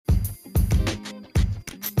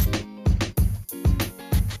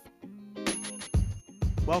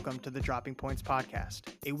Welcome to the Dropping Points Podcast,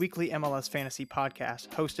 a weekly MLS fantasy podcast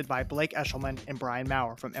hosted by Blake Eshelman and Brian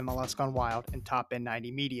Maurer from MLS Gone Wild and Top End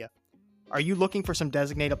 90 Media. Are you looking for some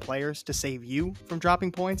designated players to save you from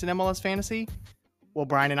dropping points in MLS fantasy? Well,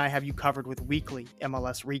 Brian and I have you covered with weekly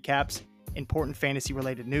MLS recaps, important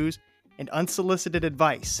fantasy-related news, and unsolicited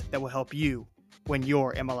advice that will help you win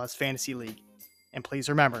your MLS fantasy league. And please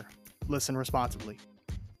remember, listen responsibly.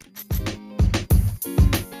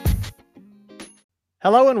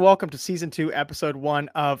 Hello and welcome to Season 2, Episode 1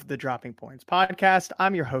 of the Dropping Points Podcast.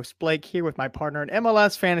 I'm your host, Blake, here with my partner in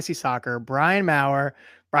MLS Fantasy Soccer, Brian Maurer.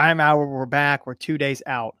 Brian Maurer, we're back. We're 2 days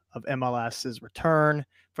out of MLS's return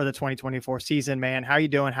for the 2024 season, man. How are you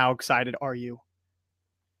doing? How excited are you?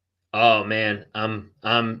 Oh man,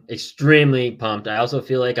 I'm extremely pumped. I also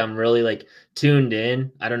feel like I'm really tuned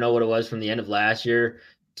in. I don't know what it was from the end of last year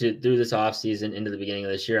to through this off season into the beginning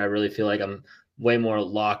of this year. I really feel like I'm way more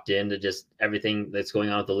locked into just everything that's going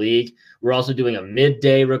on with the league. We're also doing a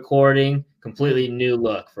midday recording, completely new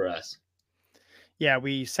look for us. Yeah,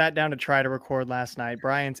 we sat down to try to record last night.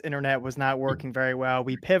 Brian's internet was not working very well.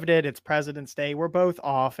 We pivoted. It's President's Day. We're both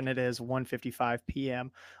off, and it is 1:55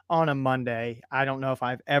 p.m. on a Monday. I don't know if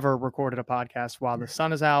I've ever recorded a podcast while the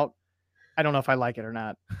sun is out. I don't know if I like it or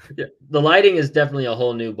not. Yeah, the lighting is definitely a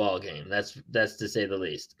whole new ball game. That's to say the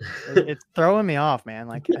least. It's throwing me off, man.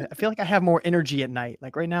 Like, I feel like I have more energy at night.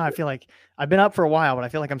 Like right now, I feel like I've been up for a while, but I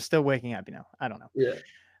feel like I'm still waking up. I don't know. Yeah.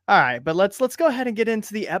 All right, but let's go ahead and get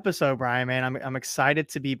into the episode, Brian, man. I'm excited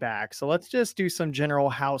to be back. So let's just do some general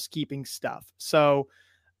housekeeping stuff. So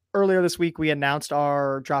earlier this week, we announced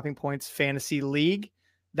our Dropping Points Fantasy League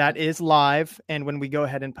that is live. And when we go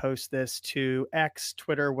ahead and post this to X,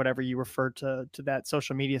 Twitter, whatever you refer to that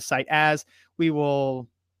social media site as, we will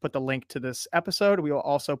put the link to this episode. We will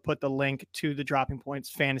also put the link to the Dropping Points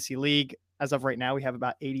Fantasy League. As of right now, we have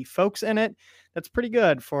about 80 folks in it. That's pretty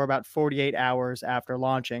good for about 48 hours after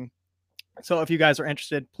launching. So if you guys are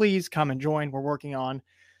interested, please come and join. We're working on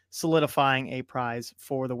solidifying a prize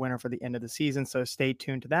for the winner for the end of the season. So stay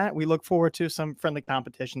tuned to that. We look forward to some friendly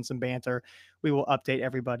competition, some banter. We will update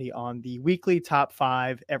everybody on the weekly top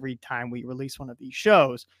 5 every time we release one of these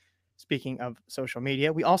shows. Speaking of social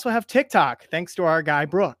media, we also have TikTok, thanks to our guy,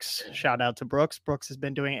 Brooks. Shout out to Brooks. Brooks has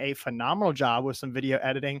been doing a phenomenal job with some video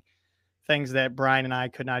editing, things that Brian and I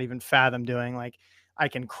could not even fathom doing. Like, I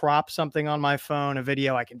can crop something on my phone, a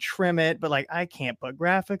video, I can trim it, but like I can't put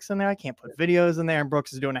graphics in there. I can't put videos in there. And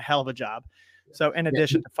Brooks is doing a hell of a job. So in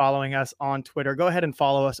addition to following us on Twitter, go ahead and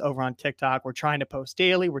follow us over on TikTok. We're trying to post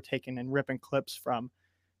daily. We're taking and ripping clips from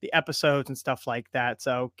the episodes and stuff like that.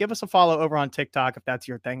 So give us a follow over on TikTok if that's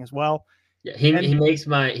your thing as well. Yeah, he makes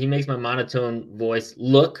my monotone voice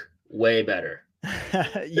look way better.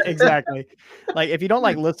 Yeah, exactly. Like if you don't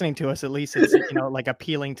like listening to us, at least it's like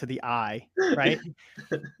appealing to the eye, right?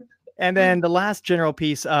 And then the last general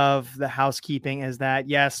piece of the housekeeping is that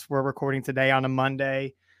yes, we're recording today on a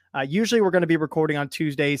Monday. Usually we're going to be recording on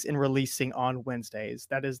Tuesdays and releasing on Wednesdays.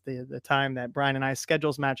 That is the time that Brian and I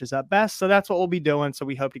schedules matches up best. So that's what we'll be doing. So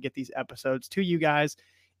we hope to get these episodes to you guys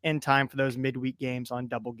in time for those midweek games on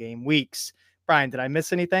double game weeks. Brian, did I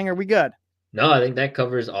miss anything? Are we good? No, I think that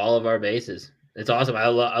covers all of our bases. It's awesome. I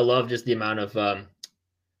love just the amount of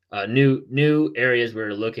new areas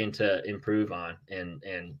we're looking to improve on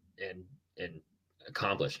and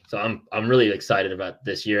accomplish. So I'm really excited about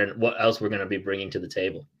this year and what else we're going to be bringing to the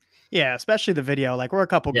table. Yeah, especially the video. Like we're a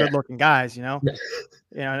couple good looking guys, in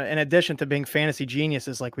addition to being fantasy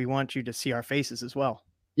geniuses, like we want you to see our faces as well.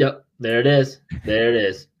 Yep. There it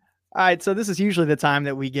is. All right, so this is usually the time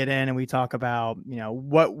that we get in and we talk about,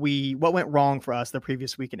 what went wrong for us the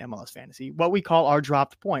previous week in MLS Fantasy, what we call our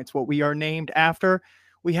dropped points, what we are named after.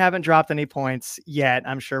 We haven't dropped any points yet.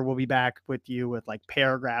 I'm sure we'll be back with you with like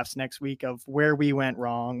paragraphs next week of where we went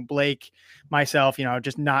wrong. Blake, myself,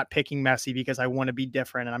 just not picking Messi because I want to be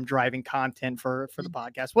different and I'm driving content for the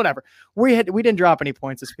podcast, whatever. We didn't drop any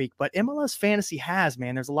points this week, but MLS Fantasy has,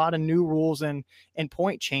 man. There's a lot of new rules and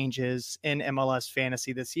point changes in MLS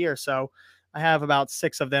Fantasy this year. So I have about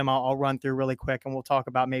 6 of them. I'll run through really quick and we'll talk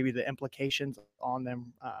about maybe the implications on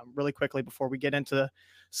them really quickly before we get into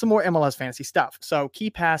some more MLS Fantasy stuff. So key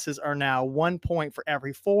passes are now 1 point for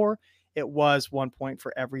every 4. It was 1 point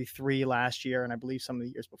for every 3 last year, and I believe some of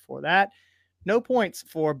the years before that. No points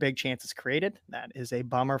for big chances created. That is a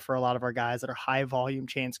bummer for a lot of our guys that are high volume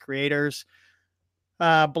chance creators.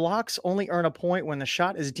 Blocks only earn a point when the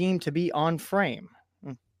shot is deemed to be on frame.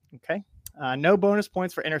 Okay. No bonus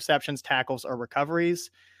points for interceptions, tackles, or recoveries.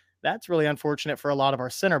 That's really unfortunate for a lot of our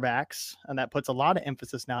center backs, and that puts a lot of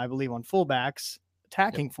emphasis now, I believe, on fullbacks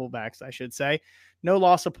attacking fullbacks, I should say. No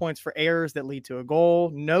loss of points for errors that lead to a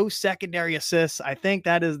goal. No secondary assists. I think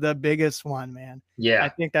that is the biggest one, man. I Yeah,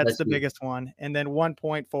 think that's that's the huge. biggest one. And then 1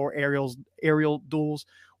 point for aerial duels.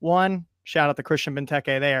 One, shout out to Christian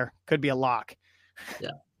Benteke there. Could be a lock.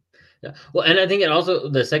 Yeah. Yeah. Well, and I think it also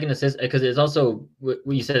the second assist because it's also what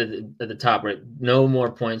you said at the top, right? No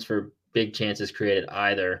more points for big chances created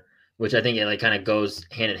either, which I think it like kind of goes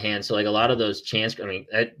hand in hand. So like a lot of those chance, I mean,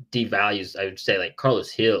 that devalues, I would say like Carlos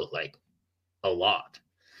Hill like a lot.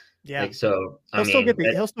 Yeah. Like so, I mean,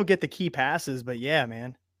 He'll still get the key passes, but yeah,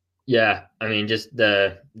 man. yeah, I mean, just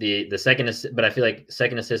the second assist, but I feel like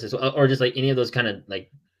second assist is or just like any of those kind of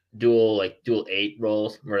dual 8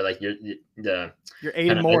 roles where like you're the Your kind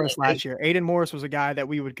Aiden of Morris last year. Aiden Morris was a guy that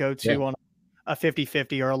we would go yeah. to on a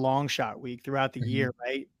 50-50 or a long shot week throughout the Mhm. year,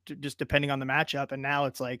 right? Just depending on the matchup. And now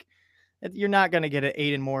it's like you're not going to get an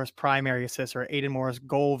Aiden Morris primary assist or Aiden Morris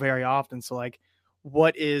goal very often. So like,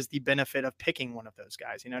 what is the benefit of picking one of those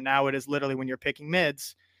guys? Now it is literally when you're picking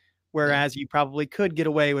mids, Yeah. whereas you probably could get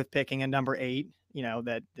away with picking a number 8,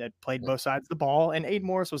 that played both sides of the ball. And Aiden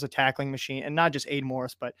Morris was a tackling machine, and not just Aiden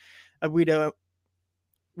Morris, but Guido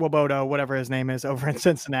Wobodo, whatever his name is, over in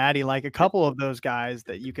Cincinnati, like a couple of those guys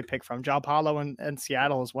that you could pick from. Joao Paulo and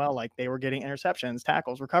Seattle as well. Like they were getting interceptions,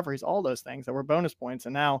 tackles, recoveries, all those things that were bonus points.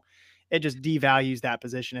 And now it just devalues that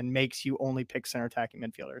position and makes you only pick center attacking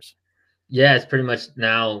midfielders. Yeah, it's pretty much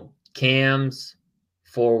now cams,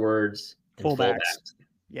 forwards, and Fullbacks. fullbacks.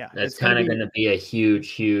 Yeah, That's it's going to kind of be going to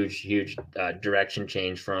be a huge direction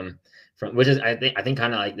change from which is I think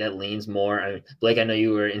kind of like that leans more. I mean, Blake, I know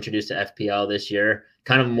you were introduced to FPL this year,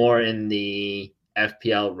 kind of more in the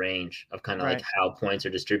FPL range of kind of like right. how points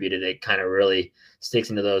are distributed. It kind of really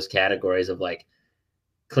sticks into those categories of like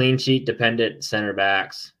clean sheet dependent center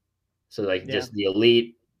backs. So like Yeah. just the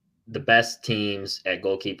elite, the best teams at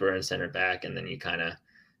goalkeeper and center back, and then you kind of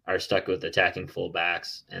are stuck with attacking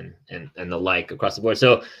fullbacks and the like across the board.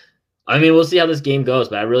 So I mean, we'll see how this game goes,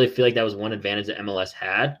 but I really feel like that was one advantage that MLS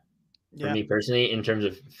had for Yeah. me personally in terms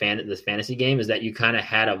of this fantasy game is that you kind of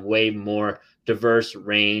had a way more diverse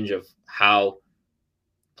range of how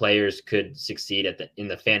players could succeed in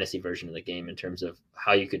the fantasy version of the game in terms of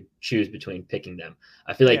how you could choose between picking them.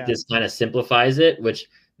 I feel like Yeah. this kind of simplifies it, which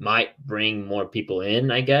might bring more people in,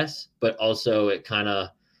 I guess, but also it kind of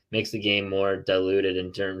makes the game more diluted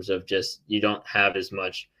in terms of just you don't have as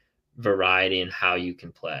much variety in how you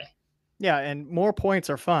can play. Yeah, and more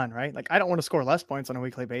points are fun, right? Like I don't want to score less points on a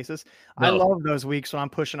weekly basis. I No. love those weeks when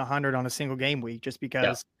I'm pushing 100 on a single game week just Yeah.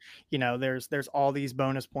 because, there's all these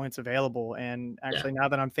bonus points available. And Yeah. actually now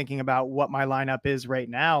that I'm thinking about what my lineup is right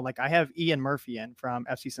now, like I have Ian Murphy in from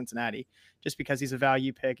FC Cincinnati just because he's a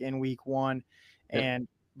value pick in week 1 Yep. and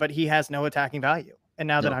but he has no attacking value. And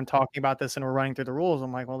now that No. I'm talking about this and we're running through the rules,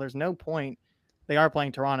 I'm like, well, there's no point. They are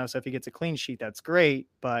playing Toronto, so if he gets a clean sheet, that's great,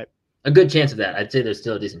 but A good chance of that. I'd say there's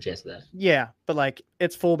still a decent chance of that. yeah, but like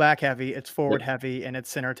it's fullback heavy, it's forward Yep. heavy, and it's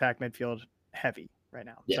center attack midfield heavy right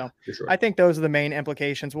now. Yeah, So for sure. I think those are the main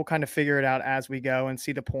implications. We'll kind of figure it out as we go and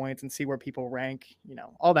see the points and see where people rank,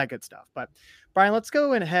 all that good stuff. But Brian, let's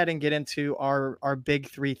go ahead and get into our big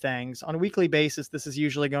 3 things. On a weekly basis, this is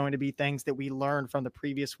usually going to be things that we learned from the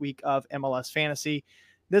previous week of MLS Fantasy.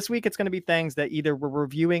 This week, it's going to be things that either we're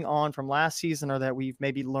reviewing on from last season or that we've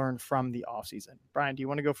maybe learned from the offseason. Brian, do you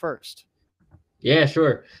want to go first? Yeah,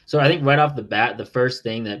 sure. So I think right off the bat, the first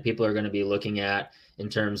thing that people are going to be looking at in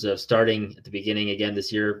terms of starting at the beginning again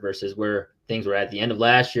this year versus where things were at the end of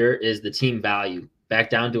last year is the team value back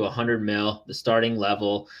down to 100 mil, the starting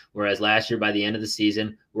level. Whereas last year, by the end of the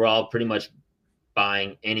season, we're all pretty much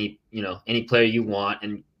buying any player you want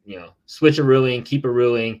and switcherooing,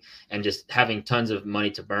 keeperooing, and just having tons of money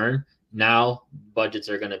to burn. Now budgets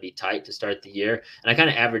are going to be tight to start the year, and I kind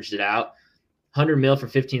of averaged it out. 100 mil for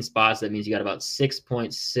 15 spots. That means you got about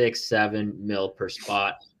 6.67 mil per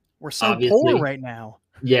spot. We're so poor Obviously, right now.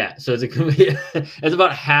 yeah. So it's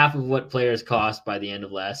about half of what players cost by the end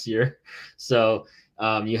of last year. So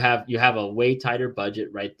you have a way tighter budget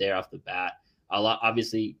right there off the bat. A lot,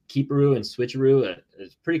 obviously, keeperoo and switcheroo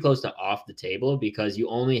is pretty close to off the table because you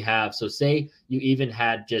only have. So say you even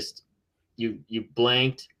had just you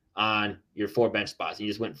blanked on your 4 bench spots. You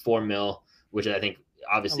just went 4 mil, which I think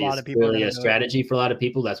A obviously lot is of people are clearly going to a do it. strategy for a lot of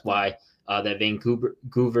people. That's why that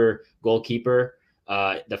Vancouver goalkeeper,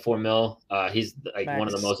 the 4 mil, he's like one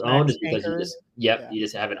of the most owned, Max is because Anchor. Yeah. you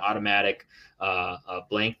just have an automatic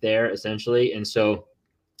blank there essentially. And so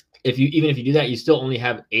if you do that, you still only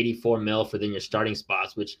have 84 mil for then your starting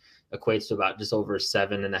spots, which equates to about just over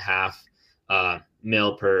 7.5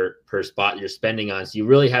 mil per spot you're spending on. So you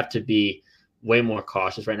really have to be way more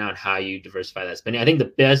cautious right now on how you diversify that spending. I think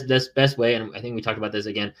the best way, and I think we talked about this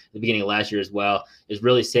again at the beginning of last year as well, is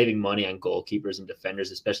really saving money on goalkeepers and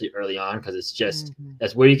defenders, especially early on, because it's just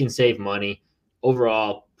that's where you can save money.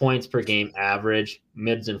 Overall, points per game average,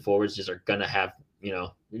 mids and forwards just are gonna have,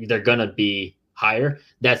 they're gonna be higher.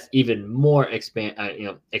 That's even more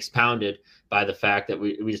expounded by the fact that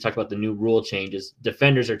we just talked about the new rule changes.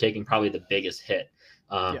 Defenders are taking probably the biggest hit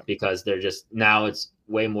because they're just now it's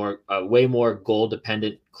way more goal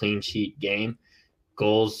dependent clean sheet game.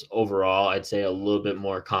 Goals overall, I'd say a little bit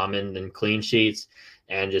more common than clean sheets,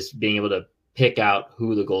 and just being able to pick out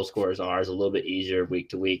who the goal scorers are is a little bit easier week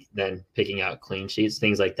to week than picking out clean sheets,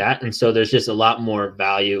 things like that. And so there's just a lot more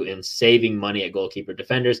value in saving money at goalkeeper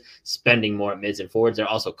defenders, spending more at mids and forwards. They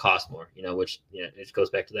also cost more, which it goes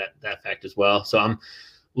back to that fact as well. So I'm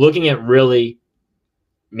looking at really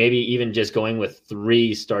maybe even just going with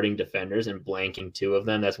 3 starting defenders and blanking 2 of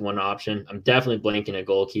them. That's one option. I'm definitely blanking a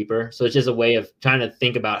goalkeeper. So it's just a way of trying to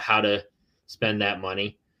think about how to spend that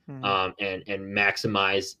money and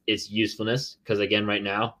maximize its usefulness. Because again, right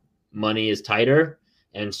now, money is tighter.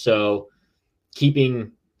 And so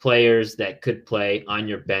keeping players that could play on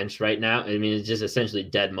your bench right now, I mean, it's just essentially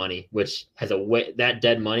dead money, which has that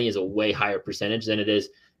dead money is a way higher percentage than it is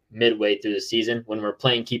midway through the season. When we're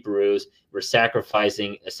playing keeperoos, we're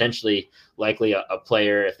sacrificing essentially likely a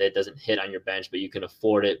player if it doesn't hit on your bench, but you can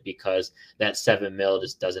afford it because that $7 million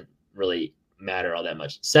just doesn't really matter all that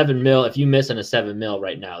much. $7 million, if you miss on a $7 million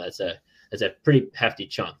right now, that's a pretty hefty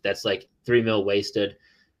chunk. That's like $3 million wasted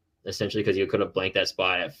essentially because you could have blanked that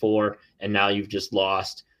spot at 4, and now you've just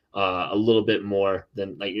lost a little bit more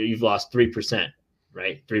than you've lost 3%.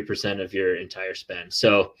 Right? 3% of your entire spend.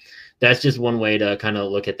 So that's just one way to kind of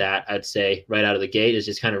look at that. I'd say right out of the gate is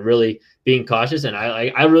just kind of really being cautious. And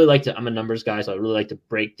I really like to, I'm a numbers guy, so I really like to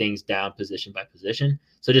break things down position by position.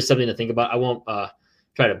 So just something to think about. I won't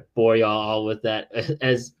try to bore y'all all with that.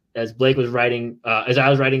 As Blake was writing, as I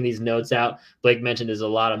was writing these notes out, Blake mentioned there's a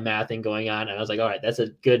lot of mathing going on. And I was like, all right, that's a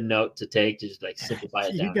good note to take to just like simplify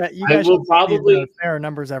it down. You guys will probably there are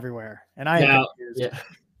numbers everywhere. And I am confused. Yeah.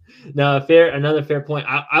 No, another fair point.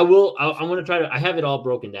 I'm going to try to, I have it all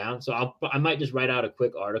broken down. So I might just write out a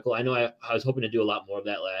quick article. I know I was hoping to do a lot more of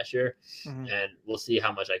that last year and we'll see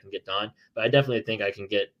how much I can get done, but I definitely think I can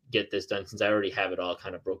get this done since I already have it all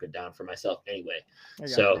kind of broken down for myself anyway.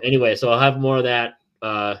 So I'll have more of that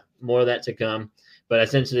to come, but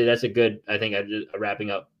essentially that's a good, I think a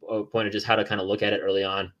wrapping up point of just how to kind of look at it early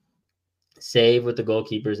on. Save with the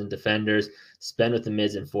goalkeepers and defenders, spend with the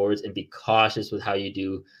mids and forwards, and be cautious with how you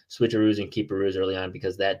do switcheroos and keeperoos early on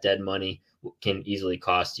because that dead money can easily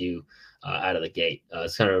cost you out of the gate.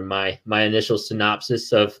 It's kind of my initial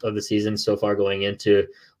synopsis of the season so far going into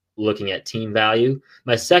looking at team value.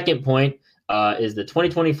 My second point is the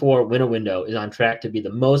 2024 winter window is on track to be the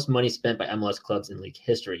most money spent by MLS clubs in league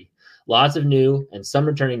history. Lots of new and some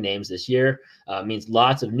returning names this year means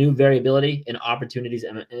lots of new variability and opportunities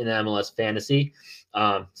in MLS fantasy.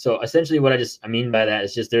 So essentially what I mean by that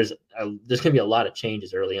is just there's going to be a lot of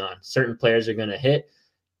changes early on. Certain players are going to hit.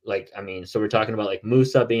 So we're talking about like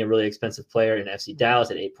Musa being a really expensive player in FC Dallas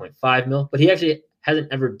at 8.5 mil, but he actually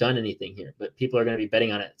hasn't ever done anything here, but people are going to be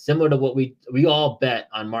betting on it. Similar to what we all bet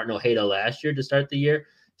on Martin Ojeda last year to start the year.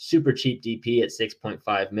 Super cheap DP at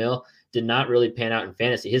 6.5 mil. Did not really pan out in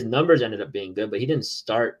fantasy. His numbers ended up being good, but he didn't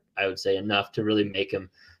start, I would say, enough to really make him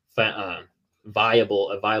a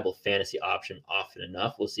viable fantasy option often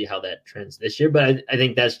enough. We'll see how that trends this year, but I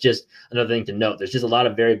think that's just another thing to note. There's just a lot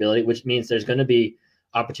of variability, which means there's going to be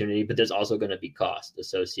opportunity, but there's also going to be cost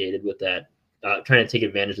associated with that. Trying to take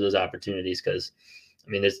advantage of those opportunities because,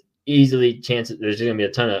 there's easily chances there's going to be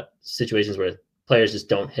a ton of situations where players just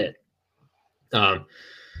don't hit.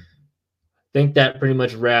 Think that pretty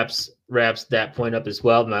much wraps that point up as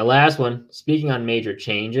well. My last one, speaking on major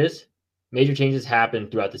changes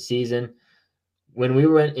happened throughout the season. When we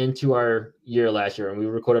went into our year last year and we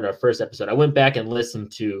recorded our first episode, I went back and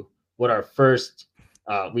listened to what our first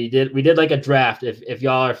we did like a draft. If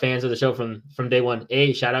y'all are fans of the show from day one,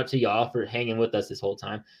 A, shout out to y'all for hanging with us this whole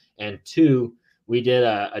time. And 2, we did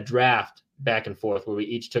a draft back and forth where we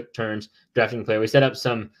each took turns drafting a player. We set up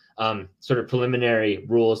some sort of preliminary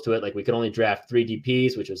rules to it. Like we could only draft 3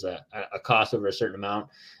 DPs, which was a cost over a certain amount.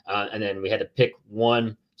 And then we had to pick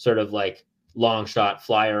one sort of like long shot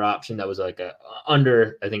flyer option that was like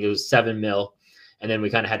under, I think it was 7 mil. And then we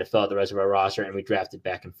kind of had to fill out the rest of our roster and we drafted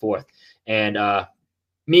back and forth. And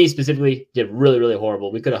me specifically did really, really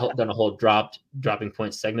horrible. We could have done a whole dropping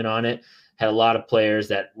points segment on it. Had a lot of players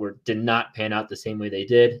that did not pan out the same way they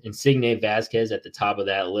did. Insigne Vasquez at the top of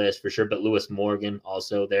that list for sure, but Lewis Morgan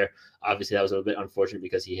also there. Obviously, that was a little bit unfortunate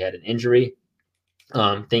because he had an injury.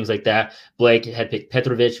 things like that. Blake had picked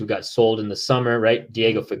Petrovic, who got sold in the summer, right?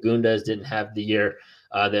 Diego Mhm. Fagundes didn't have the year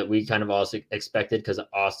that we kind of also expected because of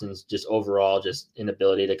Austin's just overall just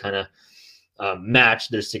inability to kind of match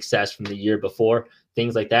their success from the year before,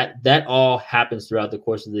 things like that. That all happens throughout the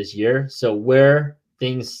course of this year. So where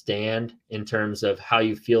things stand in terms of how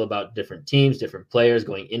you feel about different teams, different players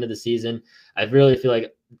going into the season, I really feel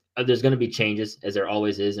like there's going to be changes, as there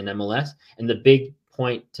always is in MLS. And the big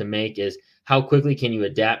point to make is how quickly can you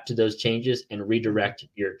adapt to those changes and Mhm. redirect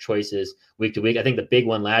your choices week to week. I think the big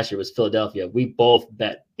one last year was Philadelphia. We both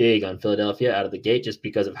bet big on Philadelphia out of the gate just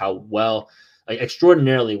because of how well, like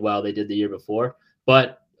extraordinarily well, they did the year before.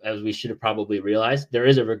 But as we should have probably realized, there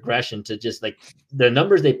is a regression to just like the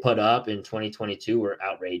numbers they put up in 2022 were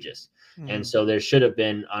outrageous. And Mhm. so there should have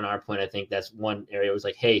been, on our point, I think that's one area was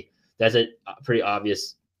like, hey, that's a pretty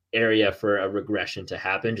obvious area for a regression to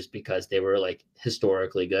happen just because they were like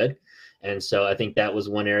historically good. And so I think that was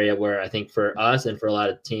one area where I think for us and for a lot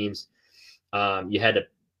of teams, you had to,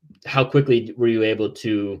 how quickly were you able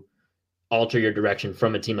to alter your direction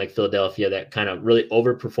from a team like Philadelphia that kind of really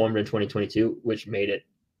overperformed in 2022, which made it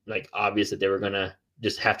like obvious that they were going to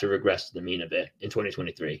just have to regress to the mean a bit in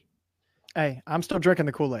 2023. Hey, I'm still drinking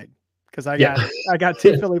the Kool-Aid because I Yeah. got I got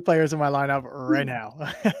two Philly players in my lineup right now.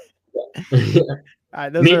 All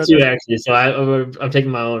right, those Me are too, those. actually. So I'm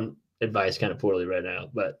taking my own advice kind of poorly right now,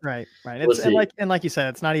 but Right, right. we'll It's see. and like you said,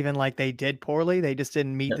 it's not even like they did poorly. They just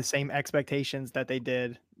didn't meet Yeah. the same expectations that they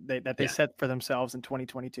Yeah. set for themselves in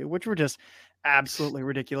 2022, which were just absolutely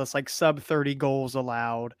ridiculous. Like sub 30 goals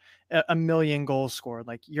allowed, a million goals scored.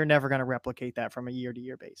 Like you're never going to replicate that from a year to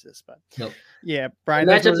year basis. But Nope. yeah, Brian,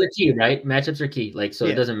 And those matchups were are key, right? Matchups are key. Like, so it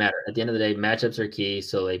yeah. doesn't matter. At the end of the day, matchups are key.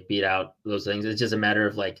 So like beat out those things. It's just a matter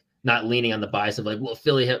of like not leaning on the bias of like, well,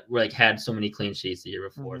 Philly had so many clean sheets the year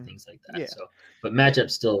before, Hmm. things like that. Yeah. So, but Yeah.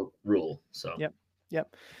 matchups still rule. So Yep.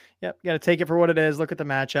 Yep. Yep. You got to take it for what it is. Look at the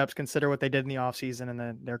matchups, consider what they did in the offseason and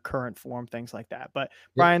then their current form, things like that. But yep.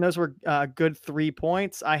 Brian, those were good 3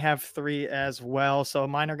 points. I have three as well. So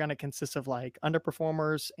mine are going to consist of like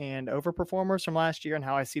underperformers and overperformers from last year and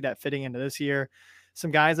how I see that fitting into this year.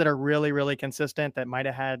 Some guys that are really, really consistent that might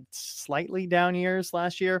have had slightly down years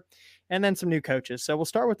last year, and then some new coaches. So we'll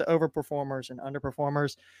start with the overperformers and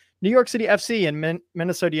underperformers. New York City FC and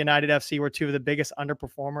Minnesota United FC were two of the biggest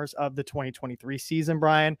underperformers of the 2023 season,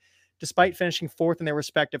 Brian. Despite finishing fourth in their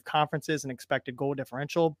respective conferences and expected goal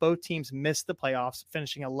differential, both teams missed the playoffs,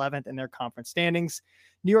 finishing 11th in their conference standings.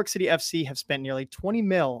 New York City FC have spent nearly 20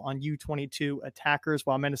 mil on U22 attackers,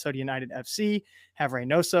 while Minnesota United FC have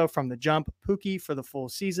Reynoso from the jump, Pookie for the full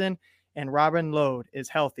season, and Robin Lode is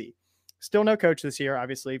healthy. Still no coach this year,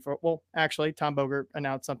 obviously. Actually, Tom Bogert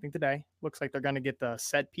announced something today. Looks like they're going to get the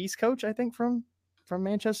set piece coach, I think, from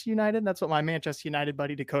Manchester United. That's what my Manchester United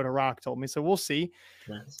buddy Dakota Rock told me. So we'll see.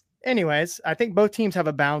 Nice. Anyways, I think both teams have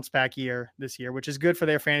a bounce back year this year, which is good for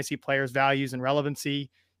their fantasy players' values and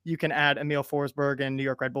relevancy. You can add Emil Forsberg and New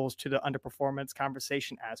York Red Bulls to the underperformance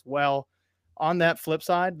conversation as well. On that flip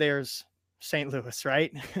side, there's St. Louis,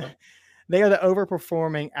 right? Yep. They are the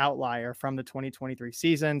overperforming outlier from the 2023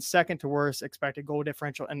 season, second to worst expected goal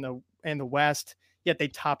differential in the West, yet they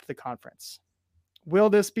topped the conference.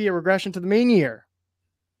 Will this be a regression to the mean year?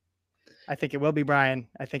 I think it will be, Brian.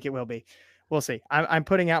 I think it will be. We'll see. I'm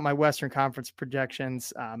putting out my Western Conference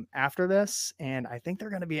projections after this, and I think they're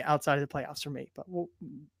going to be outside of the playoffs for me. But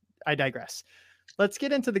I digress. Let's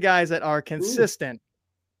get into the guys that are Ooh. consistent.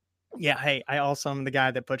 Yeah, hey, I also am the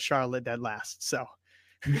guy that put Charlotte dead last. So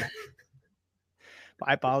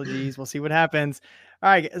my apologies. We'll see what happens. All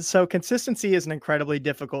right. So consistency is an incredibly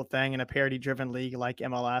difficult thing in a parity driven league like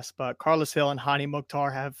MLS, but Carlos Hill and Hani Mukhtar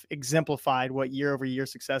have exemplified what year over year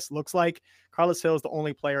success looks like. Carlos Hill is the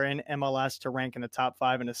only player in MLS to rank in the top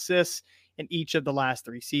 5 in assists in each of the last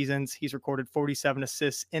 3 seasons. He's recorded 47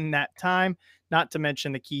 assists in that time, not to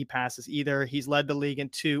mention the key passes either. He's led the league in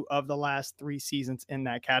 2 of the last 3 seasons in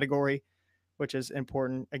that category, which is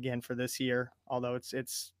important again for this year. Although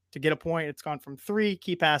it's to get a point, it's gone from 3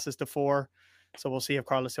 key passes to 4. So we'll see if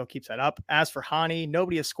Carlos Hill keeps that up. As for Hani,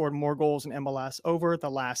 nobody has scored more goals in MLS over the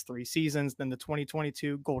last 3 seasons than the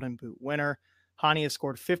 2022 Golden Boot winner. Hani has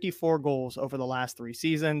scored 54 goals over the last 3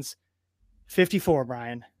 seasons. 54,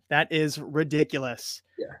 Brian. That is ridiculous.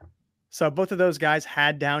 Yeah. So both of those guys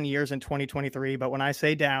had down years in 2023, but when I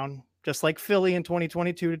say down, just like Philly in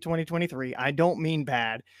 2022 to 2023, I don't mean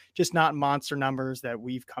bad, just not monster numbers that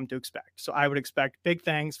we've come to expect. So I would expect big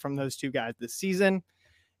things from those two guys this season.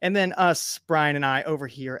 And then us, Brian and I, over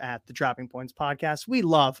here at the Dropping Points podcast, we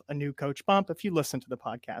love a new coach bump. If you listened to the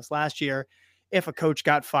podcast last year, if a coach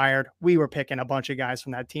got fired, we were picking a bunch of guys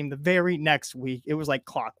from that team the very next week. It was like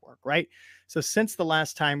clockwork, right? So since the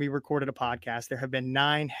last time we recorded a podcast, there have been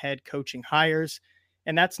 9 head coaching hires,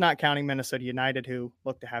 and that's not counting Minnesota United, who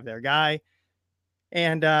look to have their guy,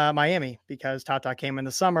 and Miami, because Tata came in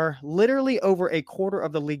the summer. Literally over a quarter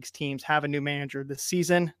of the league's teams have a new manager this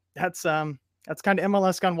season. That's kind of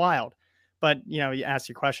MLS gone wild. But you ask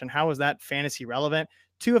your question, how is that fantasy relevant?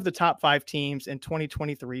 2 of the top 5 teams in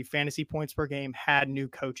 2023 fantasy points per game had new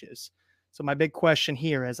coaches. So my big question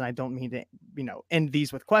here is, and I don't mean to end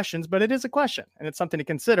these with questions, but it is a question, and it's something to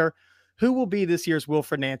consider. Who will be this year's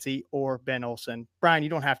Wilfred Nancy or Ben Olsen? Brian, you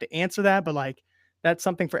don't have to answer that, but that's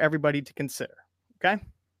something for everybody to consider. Okay.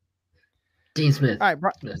 Dean Smith. All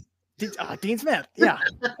right. Smith. Dean Smith. Yeah.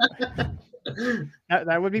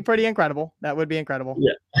 that would be pretty incredible. That would be incredible.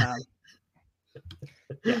 Yeah.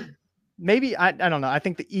 Yeah. Maybe, I don't know. I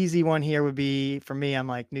think the easy one here would be, for me, I'm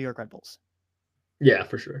like New York Red Bulls. Yeah,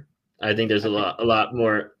 for sure. I think there's a lot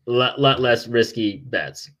less risky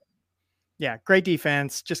bets. Yeah, great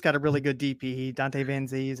defense. Just got a really good DP. Dante Van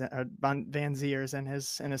Zier's in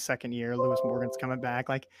his second year. Lewis Morgan's coming back.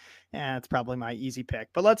 It's probably my easy pick.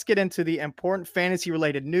 But let's get into the important fantasy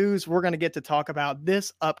related news. We're going to get to talk about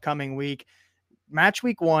this upcoming week. Match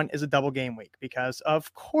week 1 is a double game week, because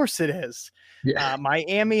of course it is. Yeah.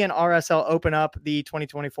 Miami and RSL open up the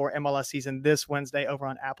 2024 MLS season this Wednesday over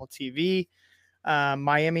on Apple TV.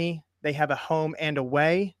 Miami, they have a home and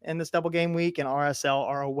away in this double game week, and RSL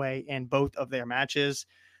are away in both of their matches.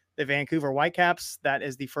 The Vancouver Whitecaps, that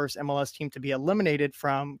is the first MLS team to be eliminated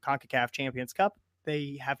from CONCACAF Champions Cup.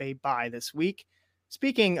 They have a bye this week.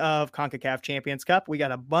 Speaking of CONCACAF Champions Cup, we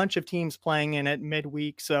got a bunch of teams playing in it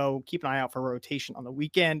midweek, so keep an eye out for rotation on the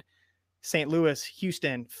weekend. St. Louis,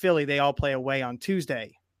 Houston, Philly, they all play away on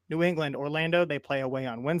Tuesday. New England, Orlando, they play away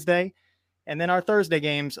on Wednesday. And then our Thursday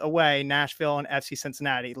games away, Nashville and FC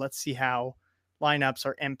Cincinnati. Let's see how lineups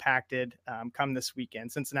are impacted come this weekend.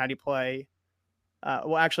 Cincinnati play,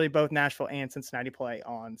 actually both Nashville and Cincinnati play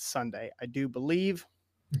on Sunday, I do believe.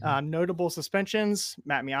 Notable suspensions,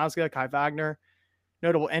 Matt Miazga, Kai Wagner.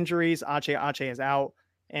 Notable injuries, Ache is out.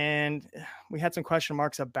 And we had some question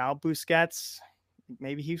marks about Busquets.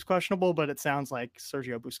 Maybe he's questionable, but it sounds like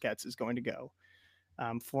Sergio Busquets is going to go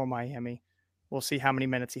for Miami. We'll see how many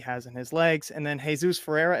minutes he has in his legs. And then Jesus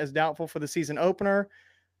Ferreira is doubtful for the season opener.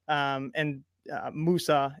 And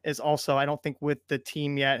Musa is also, I don't think, with the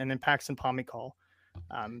team yet. And then Paxton Pomykal.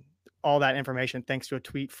 All that information thanks to a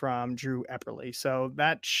tweet from Drew Epperly. So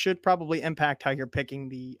that should probably impact how you're picking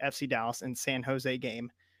the FC Dallas and San Jose game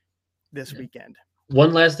this weekend.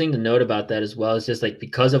 One last thing to note about that as well is just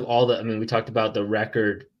because of all we talked about the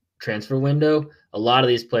record transfer window. A lot of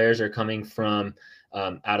these players are coming from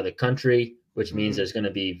out of the country, which means there's going to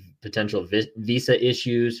be potential visa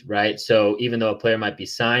issues, right? So even though a player might be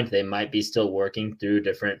signed, they might be still working through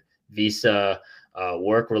different visa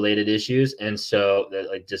work-related issues, and so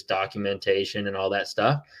just documentation and all that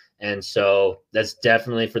stuff. And so that's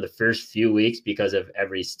definitely for the first few weeks, because of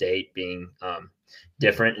every state being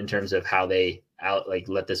different in terms of how they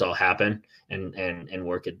let this all happen and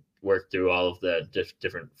work through all of the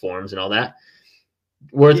different forms and all that.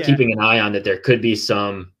 Worth keeping an eye on, that there could be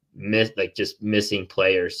some just missing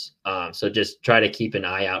players. So just try to keep an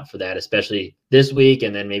eye out for that, especially this week,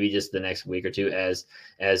 and then maybe just the next week or two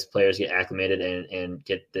as players get acclimated and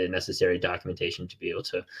get the necessary documentation to be able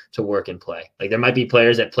to work and play. There might be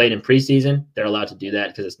players that played in preseason. They're allowed to do that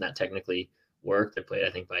because it's not technically work. They're played, I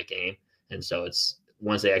think, by game. And so it's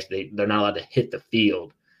once they're not allowed to hit the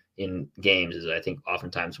field in games, is I think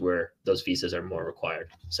oftentimes where those visas are more required.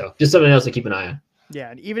 So just something else to keep an eye on. Yeah,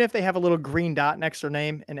 and even if they have a little green dot next to their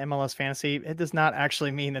name in MLS Fantasy, it does not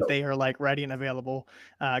actually mean that they are ready and available,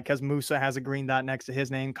 because Musa has a green dot next to his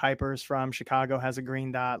name. Kuipers from Chicago has a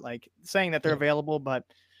green dot, saying that they're available, but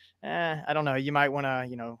I don't know. You might want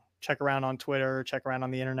to, check around on Twitter, check around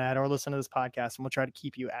on the internet, or listen to this podcast, and we'll try to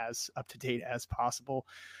keep you as up to date as possible.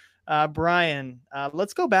 Brian,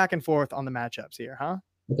 let's go back and forth on the matchups here, huh?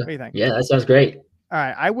 Okay. What do you think? Yeah, that sounds great. All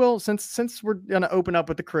right, I will, since we're going to open up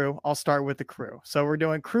with the Crew, I'll start with the Crew. So we're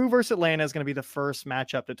doing Crew versus Atlanta is going to be the first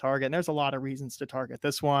matchup to target. And there's a lot of reasons to target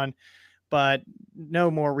this one, but no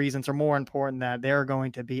more reasons are more important that there are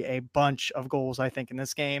going to be a bunch of goals, I think, in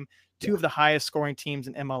this game. Two of the highest scoring teams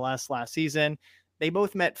in MLS last season. They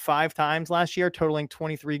both met 5 times last year, totaling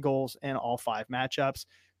 23 goals in all 5 matchups.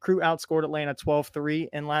 Crew outscored Atlanta 12-3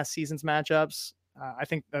 in last season's matchups. I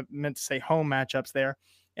think that meant to say home matchups there.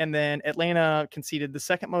 And then Atlanta conceded the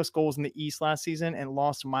second most goals in the East last season and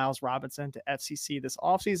lost Miles Robinson to FCC this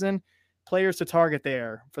offseason. Players to target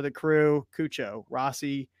there for the Crew: Cucho,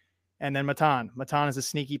 Rossi, And then Matan. Matan is a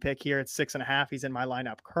sneaky pick here at 6.5. He's in my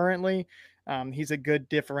lineup currently. He's a good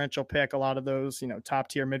differential pick. A lot of those, top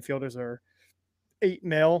tier midfielders are 8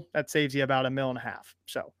 mil. That saves you about $1.5 million.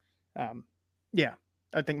 So, yeah,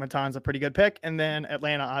 I think Matan's a pretty good pick. And then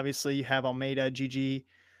Atlanta, obviously, you have Almeida, GG,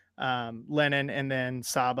 Lennon, and then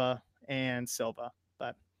Saba and Silva.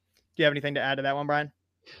 But do you have anything to add to that one, Brian?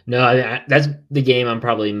 No, that's the game I'm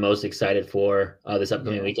probably most excited for this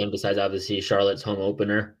upcoming Yeah, weekend. Besides, obviously, Charlotte's home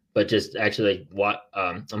opener, but just actually like what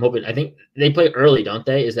I'm hoping. I think they play early, don't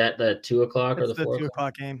they? Is that the 2 o'clock or it's the the 2 4 o'clock?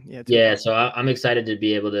 o'clock game. Yeah, 2 Yeah, o'clock. so I'm excited to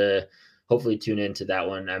be able to hopefully tune into that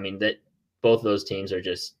one. I mean, that both of those teams are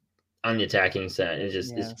just on the attacking set.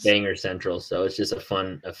 It's Yes. banger central, so it's just a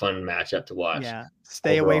fun matchup to watch Yeah. overall.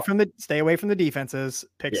 Stay away from the defenses.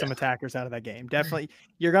 Pick Yeah, some attackers out of that game. Definitely,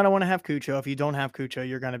 you're gonna want to have Cucho. If you don't have Cucho,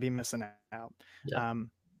 you're gonna be missing out. yeah. Um,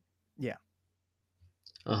 yeah.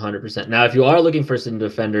 100%. Now, if you are looking for some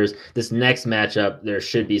defenders, this next matchup there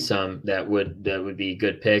should be Mhm. some that would be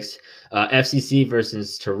good picks. FCC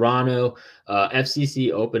versus Toronto.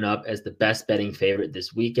 FCC open up as the best betting favorite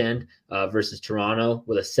this weekend versus Toronto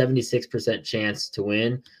with a 76% chance to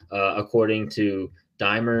win, according to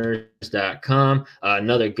Dimers.com.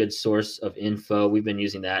 Another good source of info. We've been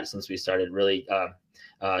using that since we started really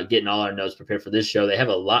getting all our notes prepared for this show. They have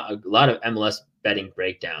a lot of MLS betting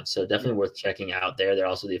breakdowns, so Yeah. definitely worth checking out there. They're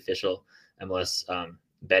also the official MLS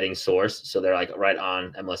betting source, so they're like right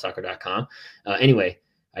on MLSsoccer.com. Anyway,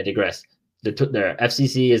 I digress. Their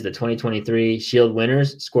FCC is the 2023 Shield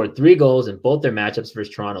winners, scored 3 goals in both their matchups versus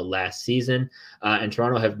Toronto last season, and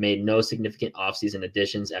Toronto have made no significant offseason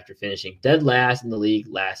additions after finishing dead last in the league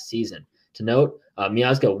last season. To note,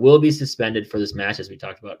 Miazga will be suspended for this match, as we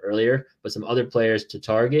talked about earlier, but some other players to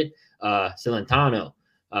target, Celentano,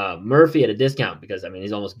 Murphy at a discount because, I mean,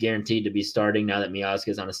 he's almost guaranteed to be starting now that Miazga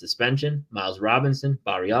is on a suspension. Miles Robinson,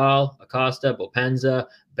 Barrial, Acosta, Bopenza,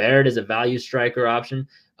 Baird is a value striker option.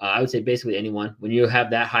 I would say basically anyone. When you have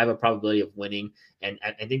that high of a probability of winning, and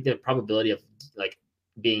I think the probability of like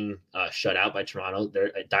being shut out by Toronto,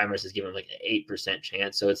 Dimers is given like an 8%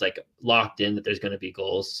 chance, so it's like locked in that there's going to be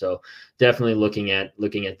goals. So definitely looking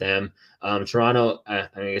at them. Toronto, I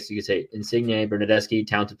guess you could say Insigne, Bernadeschi,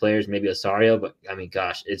 talented players, maybe Osario, but I mean,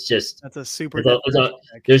 gosh, it's just That's a super it's a, it's a, differential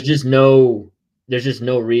pick. there's just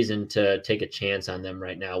no reason to take a chance on them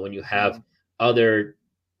right now when you have No. other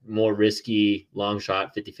more risky long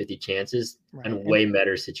shot 50-50 chances Right. and way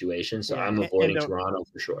better situations. So Yeah, I'm and avoiding Toronto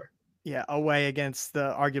for sure. yeah, away against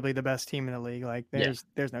the arguably the best team in the league. Like Yeah.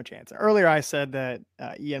 there's no chance. Earlier I said that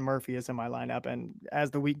Ian Murphy is in my lineup, and as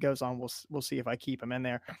the week goes on, we'll see if I keep him in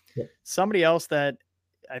there. Yep. Somebody else that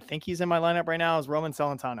I think he's in my lineup right now is Roman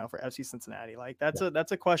Celentano for FC Cincinnati. Like Yeah.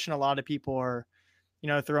 that's a question a lot of people are,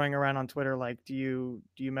 throwing around on Twitter. Like, do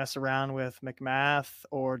you mess around with McMath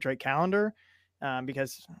or Drake Callender?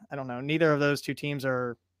 Because I don't know, neither of those two teams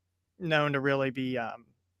are known to really be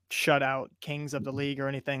shutout kings of the league or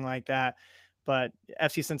anything like that. But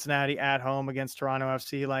FC Cincinnati at home against Toronto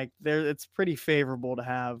FC, like there, it's pretty favorable to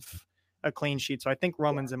have a clean sheet. So I think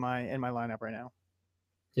Roman's in my lineup right now.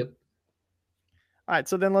 Yep. All right,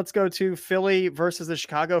 so then let's go to Philly versus the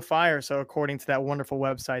Chicago Fire. So according to that wonderful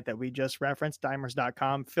website that we just referenced,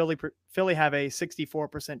 dimers.com, Philly have a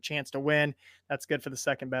 64% chance to win. That's good for the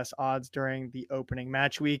second best odds during the opening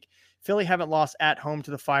match week. Philly haven't lost at home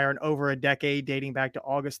to the Fire in over a decade, dating back to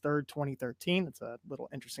August 3rd, 2013. That's a little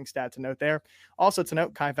interesting stat to note there. Also to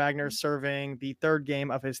note, Kai Wagner is serving the third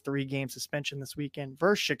game of his 3-game suspension this weekend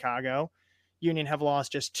versus Chicago. Union have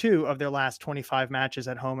lost just 2 of their last 25 matches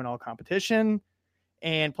at home in all competition.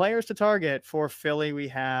 And players to target for Philly, we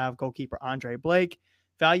have goalkeeper Andre Blake,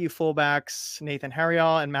 value fullbacks Nathan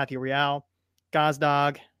Harrial and Matthew Real,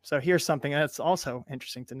 Gazdag. So here's something that's also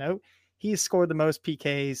interesting to note. He scored the most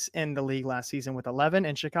PKs in the league last season with 11,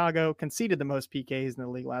 and Chicago conceded the most PKs in the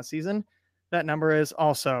league last season. That number is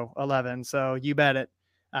also 11. So you bet it.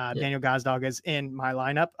 Yeah. Daniel Gazdag is in my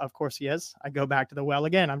lineup. Of course he is. I go back to the well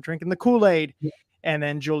again. I'm drinking the Kool-Aid. And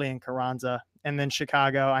then Julian Carranza. And then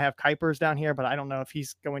Chicago, I have Kuipers down here, but I don't know if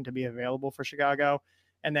he's going to be available for Chicago.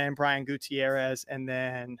 And then Brian Gutierrez, and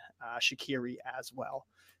then Shaqiri as well.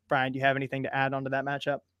 Brian, do you have anything to add on to that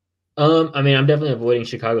matchup? I mean, I'm definitely avoiding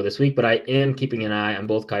Chicago this week, but I am keeping an eye on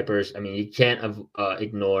both Kuipers. I mean, you can't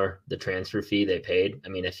ignore the transfer fee they paid. I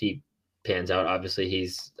mean, if he pans out, obviously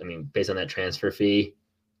based on that transfer fee,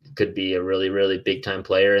 could be a really, really big time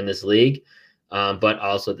player in this league. But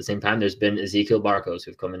also at the same time, there's been Ezekiel Barcos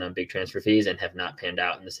who've come in on big transfer fees and have not panned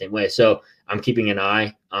out in the same way. So I'm keeping an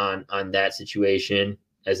eye on that situation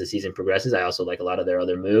as the season progresses. I also like a lot of their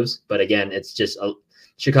other moves, but again, it's just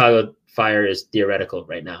Chicago Fire is theoretical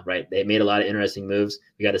right now, right? They made a lot of interesting moves.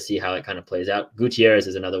 We got to see how it kind of plays out. Gutierrez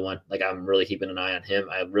is another one. Like, I'm really keeping an eye on him.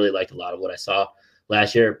 I really liked a lot of what I saw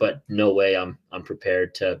last year, but no way I'm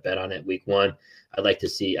prepared to bet on it week one. I'd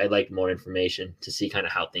like more information to see kind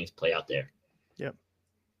of how things play out there. Yep.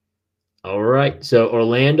 All right. So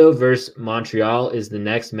Orlando versus Montreal is the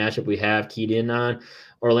next matchup we have keyed in on.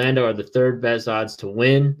 Orlando are the third best odds to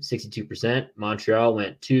win, 62%. Montreal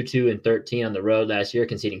went 2-2-13 on the road last year,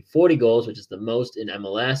 conceding 40 goals, which is the most in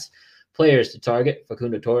MLS. Players to target: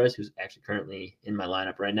 Facundo Torres, who's actually currently in my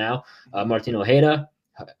lineup right now. Martin Ojeda,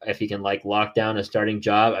 if he can lock down a starting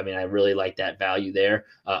job. I mean, I really like that value there.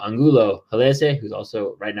 Angulo Halese, who's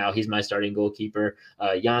also right now, he's my starting goalkeeper.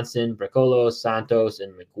 Janssen, Bracolo, Santos,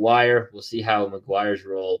 and McGuire. We'll see how McGuire's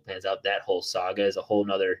role pans out. That whole saga is a whole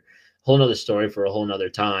nother story for a whole nother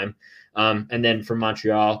time. And then for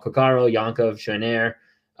Montreal, Kokaro, Yankov, Chenier,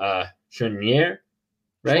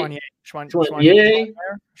 right? Chenier,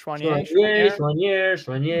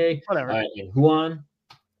 Whatever. And Huan.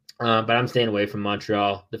 But I'm staying away from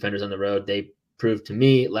Montreal defenders on the road. They proved to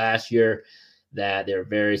me last year that they're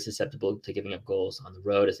very susceptible to giving up goals on the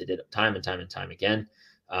road, as they did time and time again.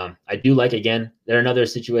 I do like, again, they're another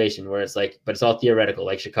situation where it's but it's all theoretical,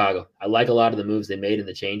 like Chicago. I like a lot of the moves they made and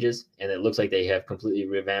the changes, and it looks like they have completely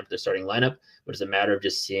revamped their starting lineup, but it's a matter of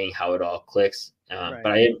just seeing how it all clicks. Right.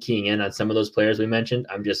 But I am keying in on some of those players we mentioned.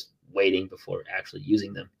 I'm just waiting before actually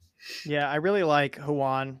using them. Yeah, I really like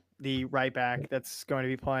Juan, the right back that's going to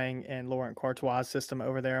be playing in Laurent Courtois' system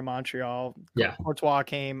over there in Montreal. Yeah. Courtois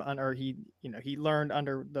came under, he learned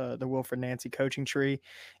under the Wilfred Nancy coaching tree.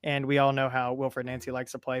 And we all know how Wilfred Nancy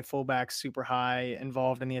likes to play fullback, super high,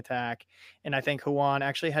 involved in the attack. And I think Juan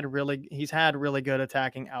actually he's had really good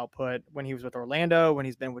attacking output when he was with Orlando, when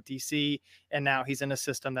he's been with DC. And now he's in a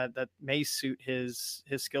system that may suit his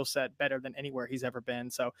skill set better than anywhere he's ever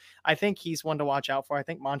been. So I think he's one to watch out for. I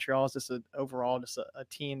think Montreal is just overall a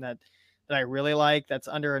team that I really like, that's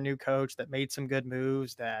under a new coach, that made some good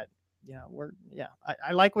moves, that,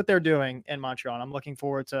 I like what they're doing in Montreal. And I'm looking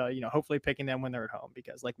forward to, hopefully picking them when they're at home,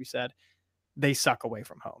 because like we said, they suck away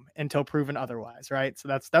from home until proven otherwise. Right. So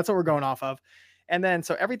that's what we're going off of. And then,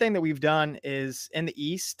 so everything that we've done is in the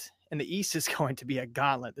East, and the East is going to be a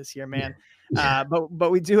gauntlet this year, man. Yeah. But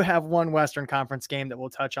we do have one Western Conference game that we'll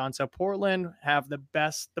touch on. So Portland have the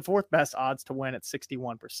fourth best odds to win at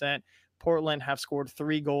 61%. Portland have scored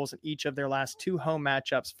 3 goals in each of their last 2 home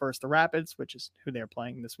matchups. First, the Rapids, which is who they're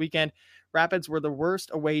playing this weekend. Rapids were the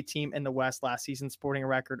worst away team in the West last season, sporting a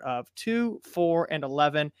record of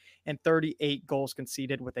 2-4-11 and 38 goals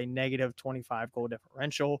conceded with a negative 25 goal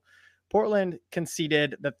differential. Portland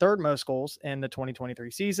conceded the third most goals in the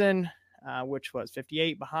 2023 season, which was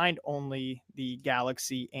 58, behind only the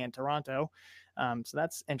Galaxy and Toronto. So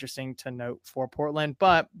that's interesting to note for Portland.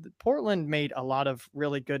 But Portland made a lot of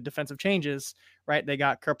really good defensive changes, right? They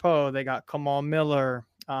got Kerpo, they got Kamal Miller.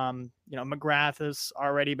 McGrath is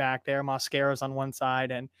already back there. Mosquera's on one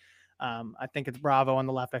side, and I think it's Bravo on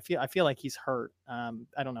the left. I feel like he's hurt.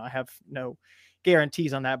 I don't know. I have no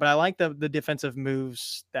guarantees on that, but I like the defensive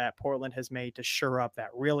moves that Portland has made to shore up that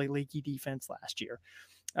really leaky defense last year.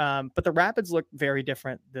 But the Rapids look very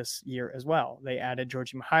different this year as well. They added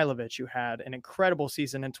Georgi Mihailovic, who had an incredible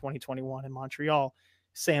season in 2021 in Montreal.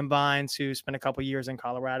 Sam Vines, who spent a couple years in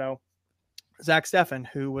Colorado. Zach Steffen,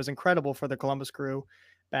 who was incredible for the Columbus Crew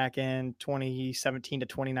back in 2017 to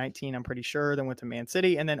 2019, I'm pretty sure, then went to Man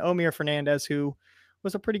City. And then Omir Fernandez, who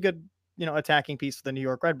was a pretty good, attacking piece for the New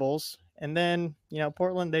York Red Bulls. And then,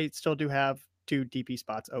 Portland, they still do have 2 DP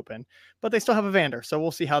spots open, but they still have Evander. So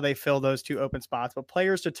we'll see how they fill those 2 open spots. But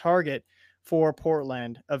players to target for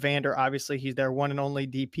Portland: Evander, obviously, he's their one and only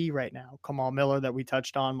DP right now. Kamal Miller, that we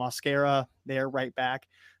touched on. Mosquera, their right back,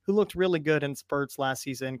 who looked really good in spurts last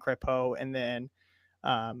season. Crepeau, and then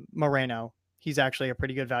Moreno. He's actually a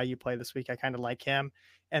pretty good value play this week. I kind of like him.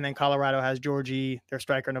 And then Colorado has Georgie, their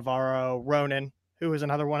striker Navarro, Ronan, who is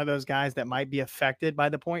another one of those guys that might be affected by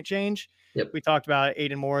the point change. Yep. We talked about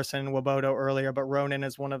Aiden Morrison, Wabodo earlier, but Ronan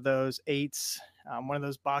is one of those 8s, one of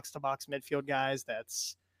those box-to-box midfield guys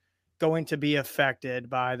that's going to be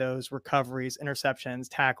affected by those recoveries, interceptions,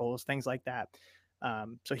 tackles, things like that.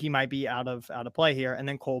 So he might be out of play here. And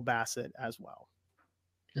then Cole Bassett as well.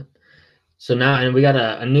 Yep. So now, and we got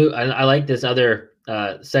a new, I like this other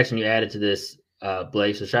section you added to this,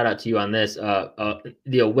 Blake. So shout out to you on this.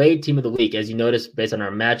 The away team of the week, as you notice, based on our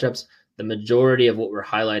matchups, the majority of what we're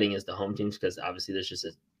highlighting is the home teams, because obviously there's just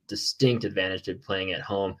a distinct advantage to playing at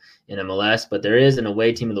home in MLS. But there is an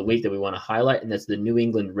away team of the week that we want to highlight, and that's the New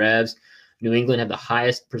England Revs. New England had the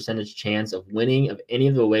highest percentage chance of winning of any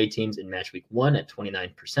of the away teams in match week 1 at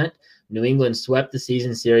 29%. New England swept the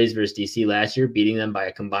season series versus DC last year, beating them by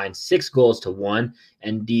a combined 6-1,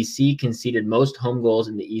 and DC conceded most home goals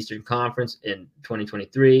in the Eastern Conference in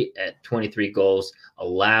 2023 at 23 goals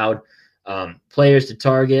allowed. Players to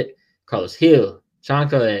target: Carlos Hill,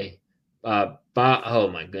 Chankale, oh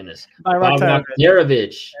my goodness, Bob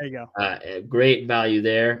Yarovich. There you go. Great value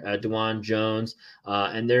there. DeJuan Jones,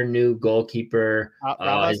 and their new goalkeeper.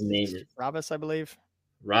 His name is Rabas, I believe.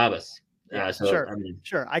 Rabas. Yeah, sure.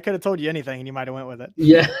 Sure. I could have told you anything, and you might have went with it.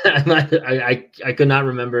 Yeah, I could not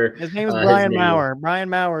remember. His name is Brian Maurer. Brian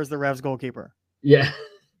Maurer is the Revs goalkeeper. Yeah.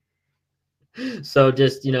 So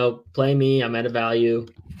just play me. I'm at a value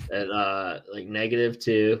at like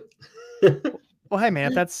 -2. Well, hey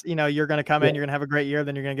man, if that's you're going to come in, you're going to have a great year,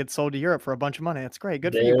 then you're going to get sold to Europe for a bunch of money. That's great.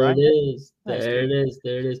 Good for you, Brian. There it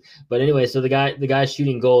is. But anyway, so the guy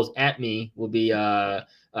shooting goals at me will be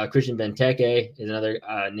Christian Benteke is another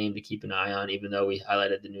name to keep an eye on, even though we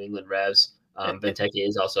highlighted the New England Revs. Benteke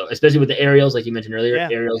is also, especially with the aerials, like you mentioned earlier,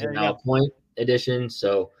 aerials are now a point addition.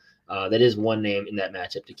 So that is one name in that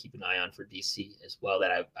matchup to keep an eye on for DC as well,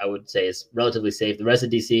 that I would say is relatively safe. The rest of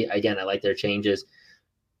DC, again, I like their changes,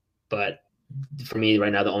 but for me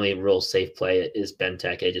right now, the only real safe play is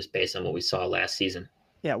Benteke, just based on what we saw last season.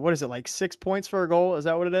 Yeah, what is it, like 6 points for a goal? Is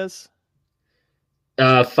that what it is?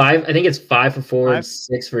 5. I think it's 5 for forwards,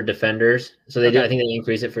 6 for defenders. So they do. I think they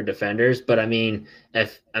increase it for defenders. But I mean,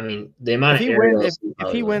 the amount of aerials,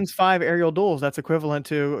 if he wins 5 aerial duels, that's equivalent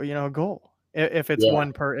to a goal. If it's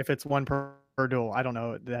one per duel, I don't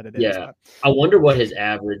know that it is. Yeah, but I wonder what his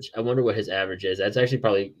average is. That's actually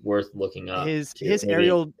probably worth looking up. His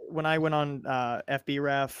aerial. When I went on FB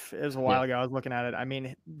Ref, it was a while ago, I was looking at it. I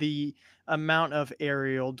mean, the amount of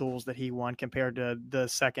aerial duels that he won compared to the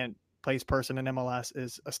second place person in MLS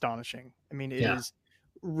is astonishing. I mean, it is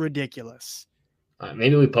ridiculous.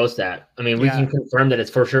 Maybe we post that. I mean, we can confirm that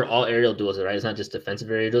it's for sure all aerial duels, right? It's not just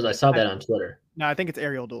defensive aerial duels. I saw that on Twitter. No, I think it's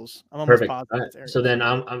aerial duels. I'm almost positive it's aerial. So then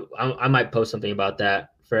I might post something about that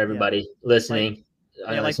for everybody listening.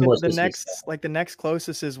 The next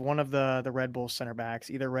closest is one of the Red Bull center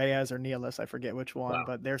backs, either Reyes or Nielis. I forget which one,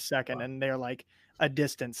 but they're second, and they're like a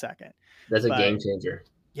distant second. That's a game changer.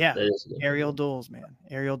 Yeah, aerial duels, man.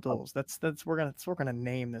 Aerial duels. That's we're gonna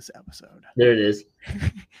name this episode. There it is.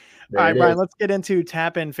 All right, Brian, let's get into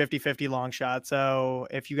tap in 50-50 long shot. So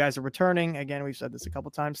if you guys are returning, again, we've said this a couple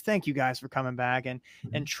times. Thank you guys for coming back and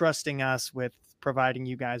trusting us with providing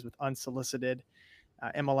you guys with unsolicited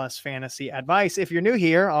MLS fantasy advice. If you're new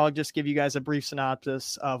here, I'll just give you guys a brief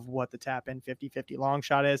synopsis of what the tap in 50-50 long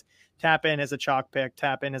shot is. Tap in is a chalk pick.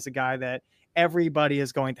 Tap in is a guy that everybody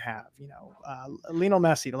is going to have. Lionel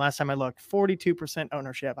Messi, the last time I looked, 42%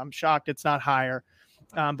 ownership. I'm shocked it's not higher,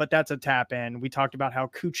 but that's a tap in. We talked about how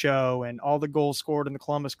Cucho and all the goals scored in the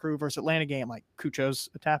Columbus Crew versus Atlanta game, like Cucho's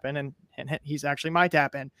a tap in, and he's actually my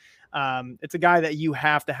tap in. It's a guy that you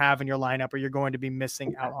have to have in your lineup or you're going to be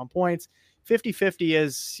missing out on points. 50-50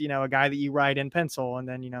 is, a guy that you write in pencil, and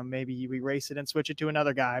then, maybe you erase it and switch it to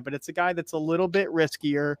another guy, but it's a guy that's a little bit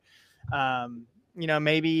riskier.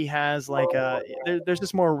 Maybe has there's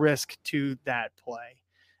just more risk to that play.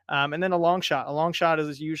 And then a long shot. A long shot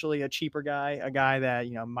is usually a cheaper guy, a guy that,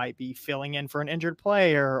 might be filling in for an injured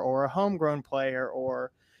player or a homegrown player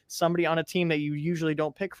or somebody on a team that you usually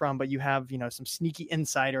don't pick from, but you have, some sneaky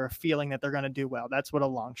insight or a feeling that they're going to do well. That's what a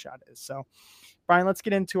long shot is. So, Brian, let's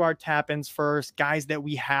get into our tap-ins first, guys that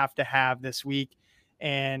we have to have this week.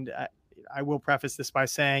 And I will preface this by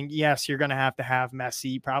saying, yes, you're going to have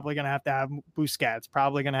Messi, probably going to have Busquets,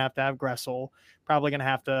 probably going to have Gressel, probably going to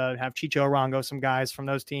have Chicho Arango, some guys from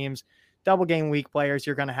those teams. Double game week players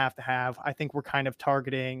you're going to have. I think we're kind of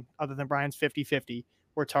targeting, other than Brian's 50-50,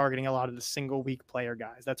 we're targeting a lot of the single week player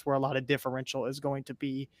guys. That's where a lot of differential is going to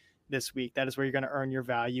be this week. That is where you're going to earn your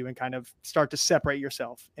value and kind of start to separate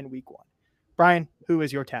yourself in week 1. Brian, who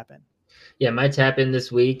is your tap in? Yeah, my tap in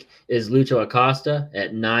this week is Lucho Acosta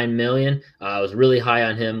at $9 million. I was really high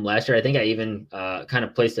on him last year. I think I even kind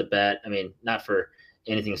of placed a bet. I mean, not for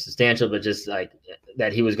anything substantial, but just like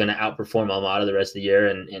that he was going to outperform Almada the rest of the year,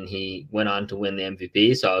 and he went on to win the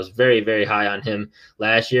MVP. So I was very, very high on him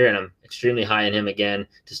last year, and I'm extremely high on him again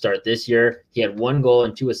to start this year. He had 1 goal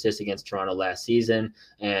and 2 assists against Toronto last season,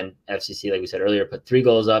 and FCC, like we said earlier, put 3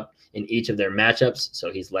 goals up in each of their matchups,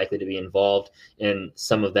 so he's likely to be involved in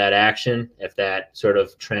some of that action if that sort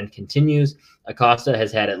of trend continues. Acosta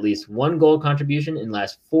has had at least one goal contribution in the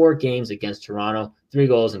last 4 games against Toronto, 3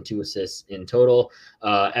 goals and 2 assists in total.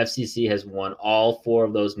 FCC has won all 4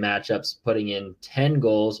 of those matchups, putting in 10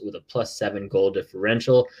 goals with a +7 goal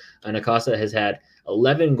differential. And Acosta has had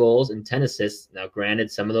 11 goals and 10 assists. Now,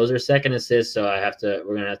 granted, some of those are second assists, so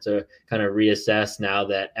we're gonna have to kind of reassess now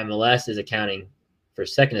that MLS is accounting for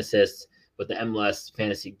second assists, but the MLS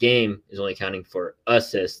fantasy game is only counting for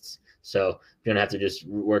assists. So we're gonna have to just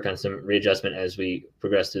work on some readjustment as we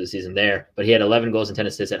progress through the season there. But he had 11 goals and 10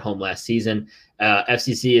 assists at home last season.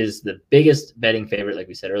 FCC is the biggest betting favorite, like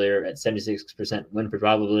we said earlier, at 76% win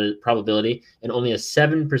probability and only a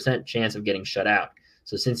 7% chance of getting shut out.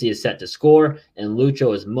 So since he is set to score and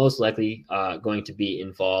Lucho is most likely going to be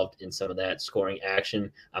involved in some of that scoring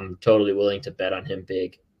action, I'm totally willing to bet on him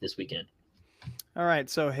big this weekend. All right,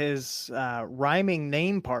 so his rhyming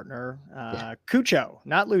name partner, Yeah. Cucho,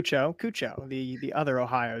 not Lucho, Cucho, the other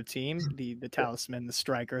Ohio team, the talisman, the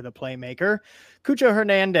striker, the playmaker, Cucho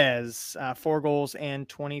Hernandez, 4 goals and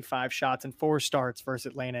 25 shots and 4 starts versus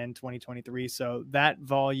Atlanta in 2023. So that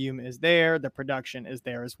volume is there, the production is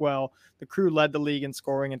there as well. The Crew led the league in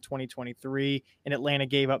scoring in 2023, and Atlanta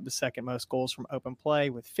gave up the second most goals from open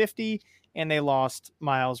play with 50, and they lost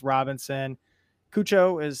Miles Robinson.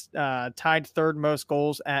 Cucho is tied third most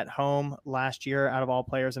goals at home last year out of all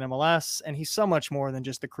players in MLS, and he's so much more than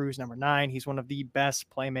just the Crew's number 9. He's one of the best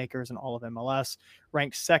playmakers in all of MLS,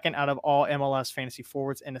 ranked second out of all MLS fantasy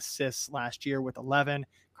forwards in assists last year with 11.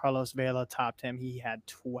 Carlos Vela topped him. He had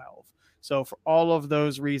 12. So for all of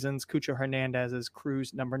those reasons, Cucho Hernandez's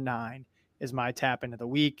Crew's number 9 is my tap into the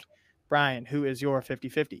week. Brian, who is your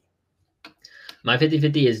 50-50? My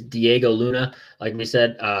 50-50 is Diego Luna. Like we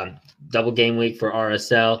said, double game week for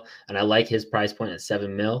RSL, and I like his price point at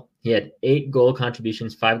 7 mil. He had 8 goal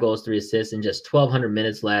contributions, 5 goals, 3 assists in just 1,200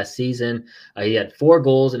 minutes last season. He had 4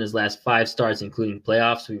 goals in his last 5 starts, including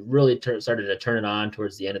playoffs. We really started to turn it on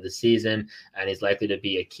towards the end of the season, and he's likely to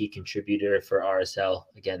be a key contributor for RSL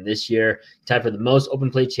again this year. Tied for the most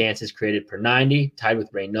open play chances created per 90, tied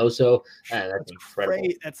with Reynoso. That's incredible.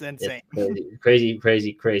 Great. That's insane.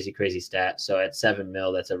 Crazy stat. So at 7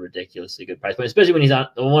 mil, that's a ridiculously good price point, especially when he's on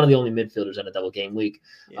one of the only midfielders on a double game week.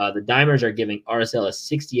 Yeah. The Dimers are giving RSL a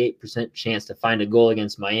 68% chance to find a goal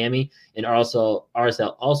against Miami, and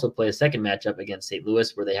RSL also play a second matchup against St.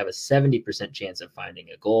 Louis where they have a 70% chance of finding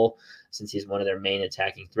a goal, since he's one of their main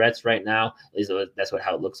attacking threats right now. At least that's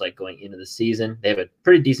how it looks like going into the season. They have a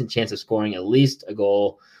pretty decent chance of scoring at least a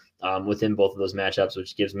goal within both of those matchups,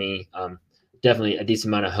 which gives me definitely a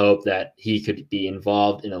decent amount of hope that he could be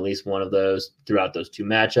involved in at least one of those throughout those 2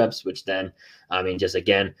 matchups, which then, just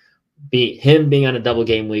again, him being on a double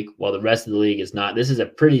game week while the rest of the league is not. This is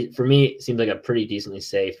for me, it seems like a pretty decently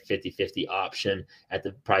safe 50-50 option at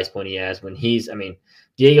the price point he has when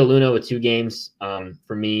Diego Luna with 2 games,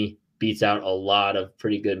 for me, beats out a lot of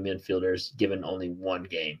pretty good midfielders given only 1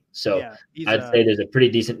 game. So yeah, I'd say there's a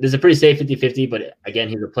pretty safe 50-50, but again,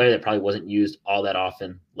 he's a player that probably wasn't used all that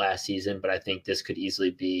often last season, but I think this could easily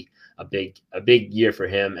be a big year for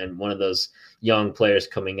him and one of those young players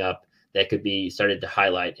coming up that could be started to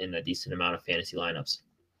highlight in a decent amount of fantasy lineups.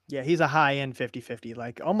 Yeah, he's a high-end 50-50,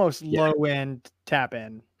 like almost low-end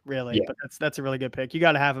tap-in, really. Yeah. But that's a really good pick. You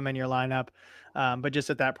got to have him in your lineup. But just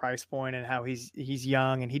at that price point and how he's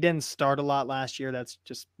young and he didn't start a lot last year. That's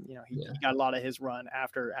just, he got a lot of his run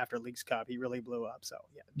after Leagues Cup. He really blew up. So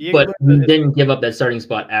yeah. But he didn't give up that starting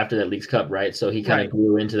spot after that Leagues Cup, right? So he kind of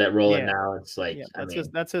grew into that role, and now it's like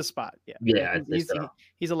that's his spot. Yeah. Yeah.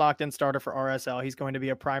 He's a locked-in starter for RSL. He's going to be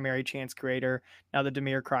a primary chance creator. Now that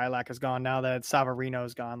Damir Krylak is gone, now that Savarino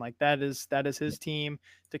is gone, like that is his team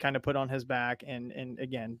to kind of put on his back and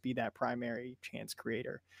again be that primary chance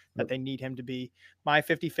creator that they need him to be. My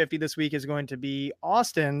 50-50 this week is going to be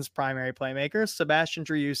Austin's primary playmaker, Sebastian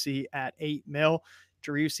Driussi at 8 mil.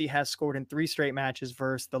 Driussi has scored in 3 straight matches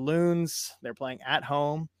versus the Loons. They're playing at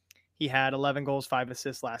home. He had 11 goals, 5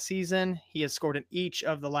 assists last season. He has scored in each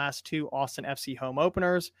of the last 2 Austin FC home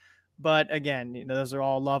openers. But again, those are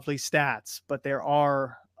all lovely stats, but there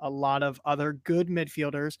are a lot of other good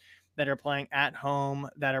midfielders that are playing at home,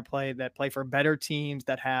 that play for better teams,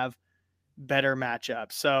 that have better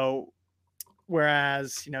matchups. So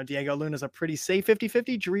whereas, Diego Luna is a pretty safe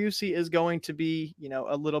 50-50, Driussi is going to be,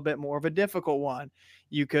 a little bit more of a difficult one.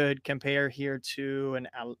 You could compare here to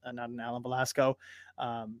not an Alan Velasco,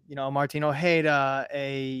 Martin Ojeda,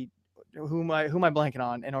 who am I blanking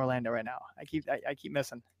on in Orlando right now? I keep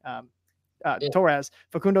missing. Yeah, Torres,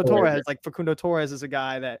 Facundo Torres, yeah. Torres. Like Facundo Torres is a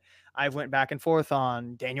guy that I've went back and forth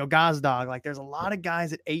on. Daniel Gazdag. Like there's a lot of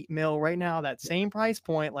guys at 8 mil right now. That same price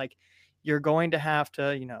point. Like you're going to have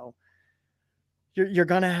to, you're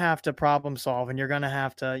going to have to problem solve, and you're going to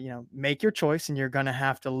have to, make your choice, and you're going to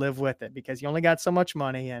have to live with it because you only got so much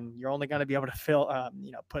money, and you're only going to be able to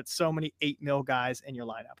put so many 8 mil guys in your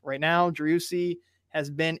lineup right now. Driussi has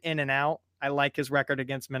been in and out. I like his record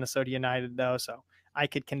against Minnesota United though. So I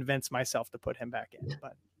could convince myself to put him back in,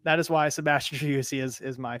 but that is why Sebastian Driussi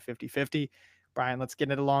is my 50-50. Brian, let's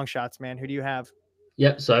get into long shots, man. Who do you have?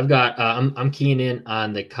 Yep. So I've got I'm keying in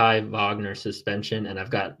on the Kai Wagner suspension, and I've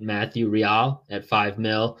got Matthew Real at 5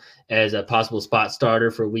 mil as a possible spot starter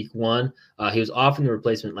for Week 1. He was often the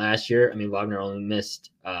replacement last year. I mean, Wagner only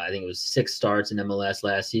missed I think it was 6 starts in MLS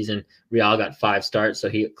last season. Real got 5 starts, so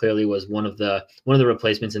he clearly was one of the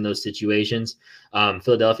replacements in those situations.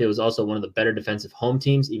 Philadelphia was also one of the better defensive home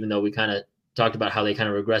teams, even though we kind of talked about how they kind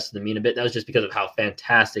of regressed to the mean a bit. That was just because of how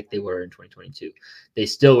fantastic they were in 2022. They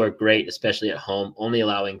still were great, especially at home, only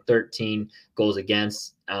allowing 13 goals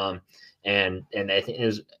against. And I think it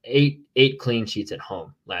was eight clean sheets at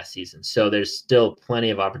home last season. So there's still plenty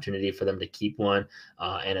of opportunity for them to keep one.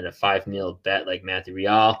 And at a 5 mil bet like Matthew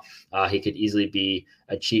Real, he could easily be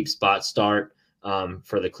a cheap spot start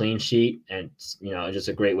for the clean sheet. And, just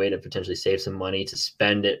a great way to potentially save some money to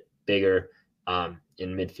spend it bigger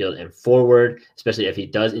in midfield and forward, especially if he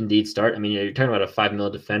does indeed start. I mean, you're talking about a 5 mil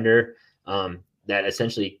defender that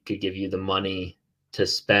essentially could give you the money to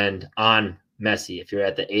spend on Messi if you're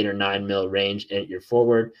at the 8 or 9 mil range at your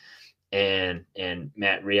forward, and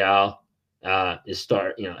Matt Real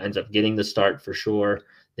ends up getting the start for sure.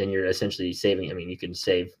 Then you're essentially saving. I mean, you can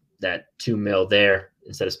save that 2 mil there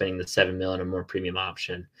instead of spending the 7 mil on a more premium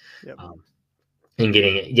option. Yep. And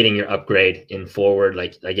getting your upgrade in forward,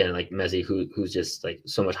 like Messi, who's just like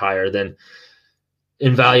so much higher than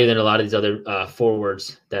in value than a lot of these other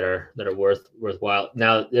forwards that are worthwhile.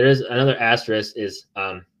 Now there is another asterisk is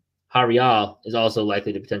Harial is also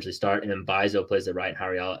likely to potentially start, and then Bizo plays the right, and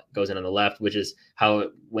Harial goes in on the left, which is how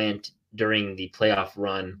it went during the playoff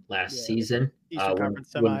run last season. Eastern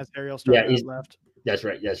Conference semis, Ariel started out left. That's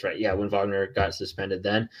right. Yeah, when Wagner got suspended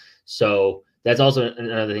then. So that's also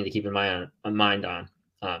another thing to keep in mind on.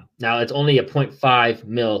 Now it's only a 0.5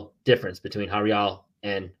 mil difference between Harial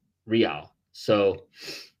and Real. So,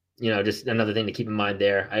 just another thing to keep in mind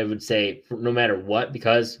there. I would say no matter what,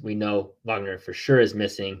 because we know Wagner for sure is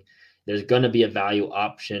missing, there's going to be a value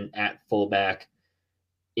option at fullback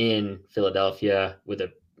in Philadelphia with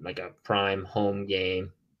a prime home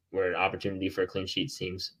game where an opportunity for a clean sheet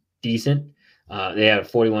seems decent. They have a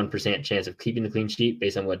 41% chance of keeping the clean sheet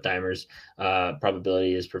based on what Dimer's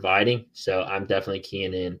probability is providing. So I'm definitely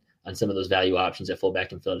keying in on some of those value options at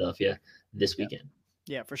fullback in Philadelphia this weekend.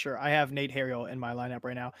 Yeah, for sure. I have Nate Harriel in my lineup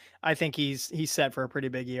right now. I think he's set for a pretty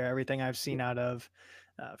big year. Everything I've seen out of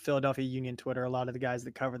Philadelphia Union Twitter, a lot of the guys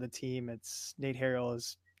that cover the team, it's Nate Harriel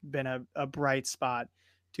has been a bright spot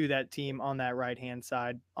to that team on that right-hand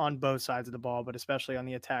side, on both sides of the ball, but especially on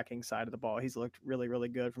the attacking side of the ball. He's looked really, really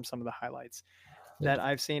good from some of the highlights that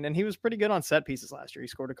I've seen, and he was pretty good on set pieces last year. He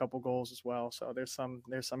scored a couple goals as well, so there's some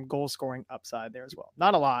goal scoring upside there as well.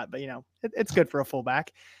 Not a lot, but it's good for a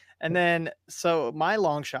fullback. And then, so my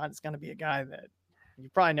long shot is going to be a guy that you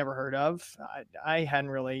probably never heard of. I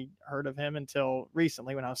hadn't really heard of him until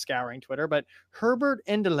recently when I was scouring Twitter, but Herbert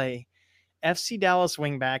Endeley, FC Dallas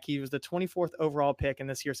wingback. He was the 24th overall pick in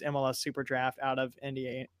this year's MLS Super Draft out of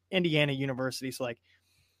Indiana University. So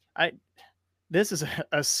this is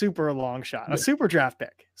a super long shot, a super draft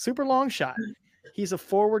pick, super long shot. He's a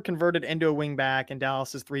forward converted into a wing back in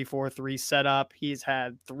Dallas's 3-4-3 setup. He's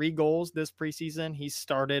had 3 goals this preseason. He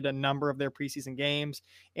started a number of their preseason games.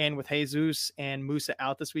 And with Jesus and Musa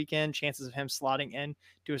out this weekend, chances of him slotting in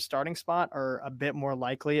to a starting spot are a bit more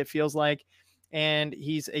likely, it feels like. And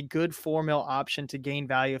he's a good 4 mil option to gain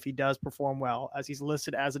value if he does perform well, as he's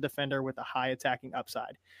listed as a defender with a high attacking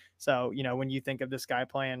upside. So, when you think of this guy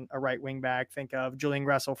playing a right wing back, think of Julian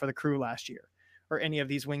Gressel for the Crew last year, or any of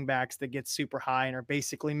these wing backs that get super high and are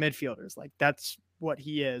basically midfielders. Like that's what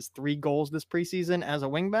he is. 3 goals this preseason as a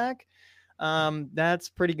wing back. That's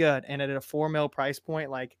pretty good. And at a 4 mil price point,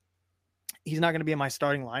 like he's not going to be in my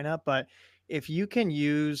starting lineup, but if you can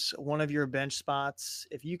use one of your bench spots,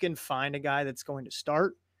 if you can find a guy that's going to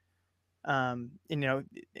start,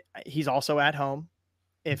 he's also at home.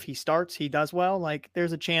 If he starts, he does well. Like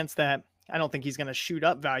there's a chance that I don't think he's going to shoot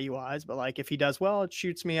up value wise, but like if he does well, it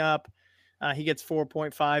shoots me up. He gets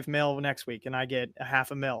 4.5 mil next week, and I get a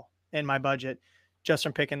half a mil in my budget just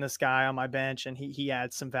from picking this guy on my bench, and he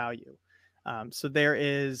adds some value. So there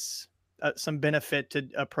is some benefit to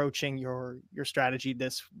approaching your strategy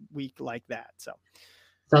this week like that. So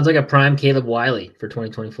sounds like a prime Caleb Wiley for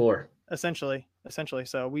 2024. Essentially.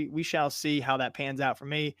 So we shall see how that pans out for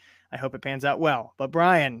me. I hope it pans out well. But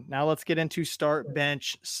Brian, now let's get into start,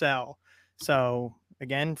 bench, sell. So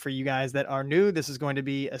again, for you guys that are new, this is going to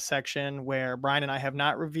be a section where Brian and I have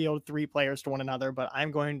not revealed 3 players to one another, but I'm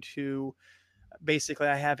going to basically,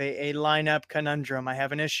 I have a lineup conundrum. I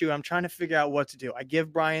have an issue. I'm trying to figure out what to do. I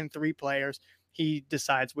give Brian 3 players. He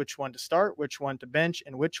decides which one to start, which one to bench,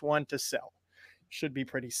 and which one to sell. Should be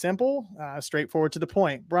pretty simple, straightforward to the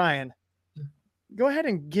point. Brian, go ahead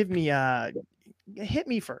and give me hit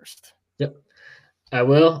me first. Yep, I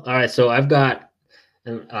will. All right, so I've got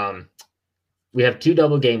we have 2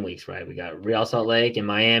 double game weeks, right? We got Real Salt Lake and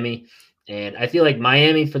Miami, and I feel like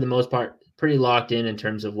Miami for the most part pretty locked in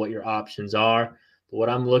terms of what your options are. But what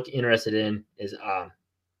I'm interested in is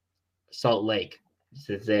Salt Lake,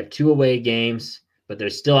 since they have 2 away games, but they're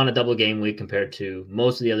still on a double game week compared to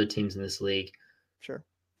most of the other teams in this league. Sure.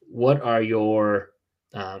 What are your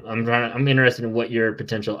I'm interested in what your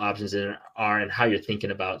potential options are and how you're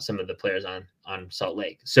thinking about some of the players on Salt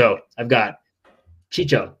Lake. So I've got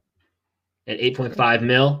Chicho at 8.5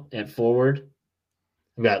 mil at forward.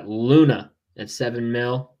 I've got Luna at 7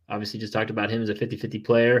 mil. Obviously, just talked about him as a 50-50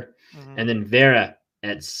 player. Mm-hmm. And then Vera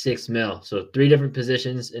at 6 mil. So 3 different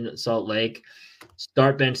positions in Salt Lake.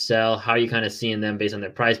 Start, bench, sell. How are you kind of seeing them based on their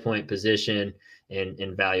price point, position,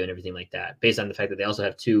 and value and everything like that, based on the fact that they also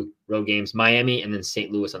have 2 road games, Miami and then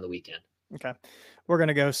St. Louis on the weekend? Okay. We're going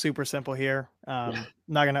to go super simple here. Not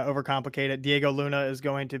going to overcomplicate it. Diego Luna is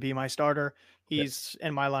going to be my starter. He's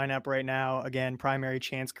in my lineup right now. Again, primary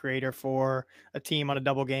chance creator for a team on a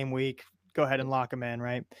double game week. Go ahead and lock him in,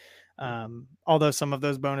 right? Although some of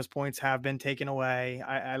those bonus points have been taken away,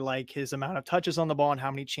 I like his amount of touches on the ball and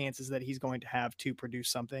how many chances that he's going to have to produce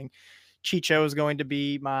something. Chicho is going to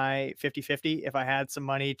be my 50-50. If I had some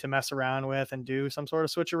money to mess around with and do some sort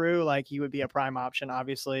of switcheroo, like he would be a prime option.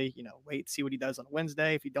 Obviously, wait, see what he does on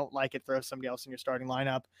Wednesday. If you don't like it, throw somebody else in your starting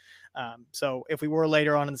lineup. So if we were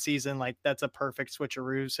later on in the season, like that's a perfect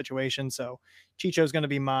switcheroo situation. So Chicho is going to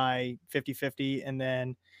be my 50-50. And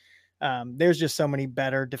then there's just so many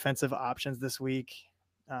better defensive options this week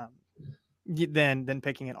than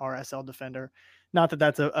picking an RSL defender. Not that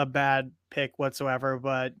that's a bad pick whatsoever,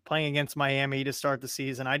 but playing against Miami to start the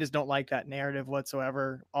season, I just don't like that narrative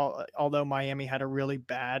whatsoever. Although Miami had a really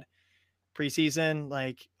bad preseason,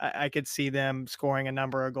 like I could see them scoring a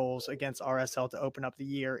number of goals against RSL to open up the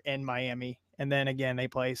year in Miami. And then again, they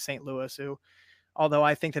play St. Louis, who, although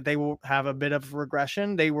I think that they will have a bit of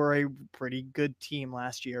regression, they were a pretty good team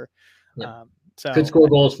last year. Yep. So could score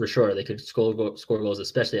goals for sure. They could score goals,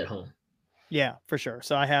 especially at home. Yeah, for sure.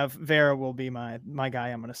 So I have Vera will be my guy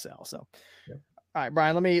I'm going to sell. So, All right,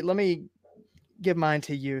 Brian, let me give mine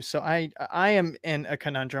to you. So I am in a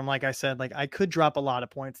conundrum. Like I said, like I could drop a lot of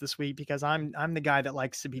points this week because I'm the guy that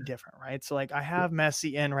likes to be different, right? So like I have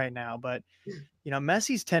Messi in right now, but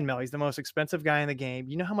Messi's 10 mil. He's the most expensive guy in the game.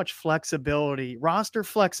 You know how much flexibility, roster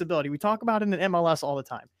flexibility we talk about in the MLS all the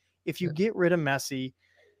time. If you get rid of Messi,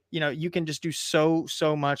 you can just do so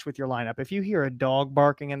much with your lineup. If you hear a dog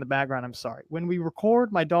barking in the background, I'm sorry. When we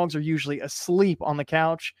record, my dogs are usually asleep on the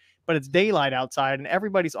couch, but it's daylight outside and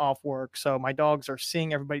everybody's off work. So my dogs are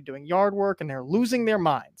seeing everybody doing yard work and they're losing their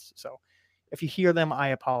minds. So if you hear them, I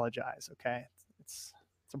apologize. Okay. It's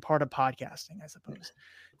a part of podcasting, I suppose.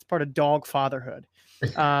 It's part of dog fatherhood.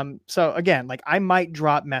 So again, like I might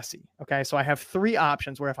drop Messi. Okay. So I have 3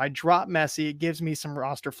 options where if I drop Messi, it gives me some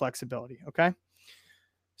roster flexibility. Okay.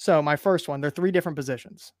 So my first one, they're 3 different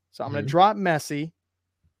positions. So I'm going to drop Messi.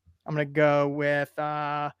 I'm going to go with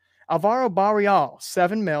Alvaro Barreal,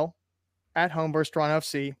 7 mil at home versus Toronto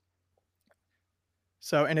FC.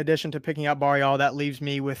 So in addition to picking up Barreal, that leaves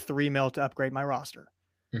me with 3 mil to upgrade my roster.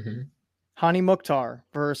 Hani Mukhtar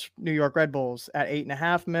versus New York Red Bulls at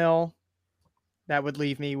 8.5 mil. That would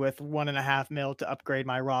leave me with 1.5 mil to upgrade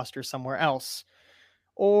my roster somewhere else.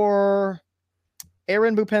 Or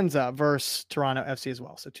Aaron Bupenza versus Toronto FC as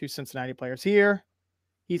well. So 2 Cincinnati players here.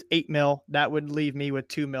 He's 8 mil. That would leave me with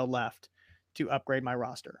 2 mil left to upgrade my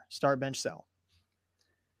roster. Start, bench, sell.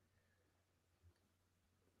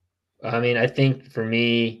 I mean, I think for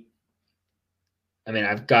me,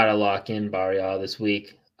 I've got to lock in Barreal this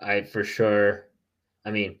week.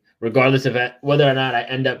 Regardless of whether or not I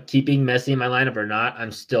end up keeping Messi in my lineup or not,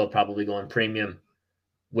 I'm still probably going premium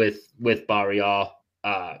with Barreal.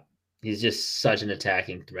 He's just such an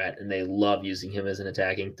attacking threat, and they love using him as an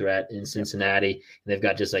attacking threat in Cincinnati. And they've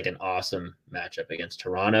got just like an awesome matchup against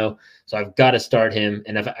Toronto. So I've got to start him.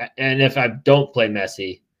 And if I don't play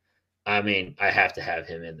Messi, I have to have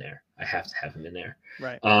him in there. I have to have him in there.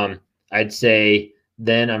 Right. I'd say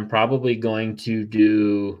then I'm probably going to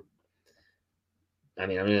do. I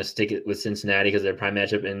mean, I'm going to stick it with Cincinnati because they're prime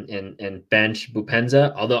matchup and bench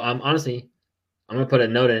Bupenza. Although I'm honestly, I'm going to put a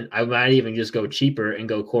note in. I might even just go cheaper and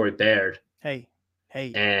go Corey Baird. Hey.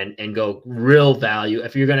 And go real value.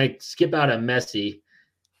 If you're going to skip out a Messi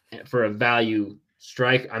for a value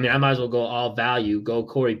strike, I mean, I might as well go all value, go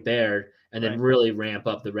Corey Baird, and then really ramp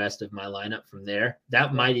up the rest of my lineup from there.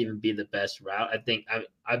 That might even be the best route. I think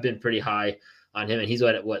I've been pretty high on him, and he's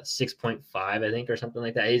at what 6.5, I think, or something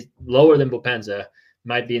like that. He's lower than Bopenza,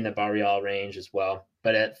 might be in the Barrial range as well.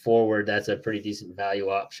 But at forward, that's a pretty decent value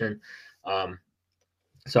option.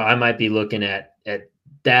 So I might be looking at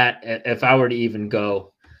that. If I were to even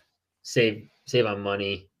go save on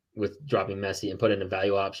money with dropping Messi and put in a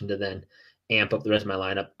value option to then amp up the rest of my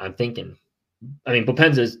lineup, I'm thinking. I mean,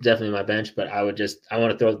 Bopenza is definitely my bench, but I want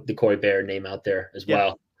to throw the Corey Baird name out there as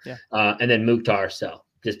well. Yeah. And then Mukhtar sell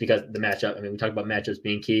just because the matchup. I mean, we talked about matchups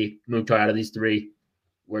being key. Mukhtar out of these three,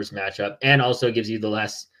 worst matchup, and also gives you the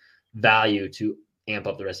less value to amp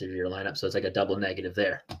up the rest of your lineup. So it's like a double negative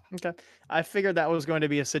there. Okay. I figured that was going to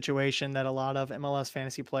be a situation that a lot of MLS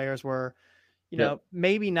fantasy players were,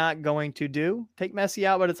 maybe not going to take Messi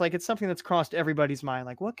out, but it's something that's crossed everybody's mind.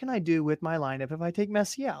 Like, what can I do with my lineup if I take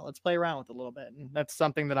Messi out? Let's play around with it a little bit. And that's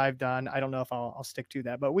something that I've done. I don't know if I'll stick to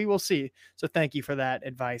that, but we will see. So thank you for that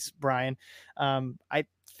advice, Brian. I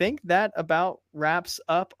think that about wraps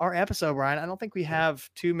up our episode, Brian. I don't think we have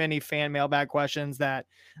too many fan mailbag questions that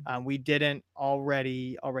we didn't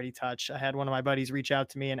already touch. I had one of my buddies reach out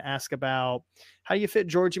to me and ask about how do you fit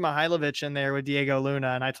Georgi Mihailovic in there with Diego Luna,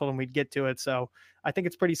 and I told him we'd get to it. So I think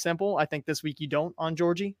it's pretty simple. I think this week you don't on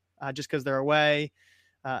Georgie just because they're away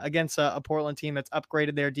against a Portland team that's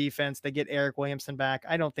upgraded their defense. They get Eric Williamson back.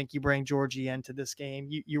 I don't think you bring Georgie into this game.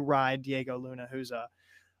 You ride Diego Luna, who's a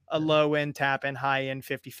low end tap and high end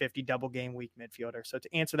 50-50 double game week midfielder. So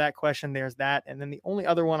to answer that question, there's that. And then the only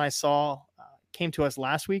other one I saw came to us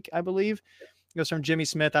last week, I believe. It goes from Jimmy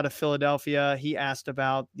Smith out of Philadelphia. He asked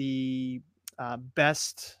about the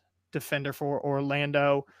best defender for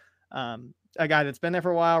Orlando. A guy that's been there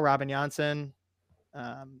for a while, Robin Janssen.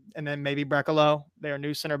 And then maybe Brekalo, their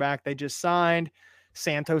new center back they just signed.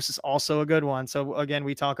 Santos is also a good one. So again,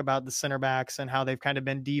 we talk about the center backs and how they've kind of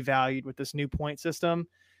been devalued with this new point system.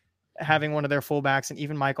 Having one of their fullbacks and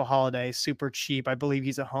even Michael Holiday, super cheap. I believe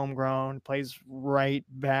he's a homegrown, plays right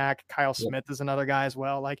back. Kyle Smith is another guy as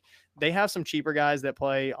well. Like they have some cheaper guys that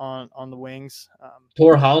play on the wings.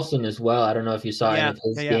 Tor Halson as well. I don't know if you saw any of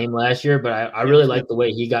his game last year, but I really like the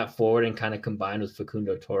way he got forward and kind of combined with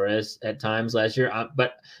Facundo Torres at times last year.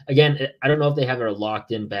 But again, I don't know if they have a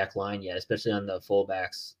locked in back line yet, especially on the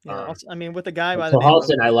fullbacks. I mean, with a guy by the name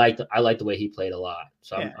Halson, I like the way he played a lot.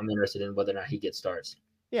 So I'm interested in whether or not he gets starts.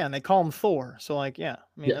 Yeah, and they call him Thor. So, that's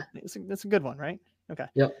a good one, right? Okay.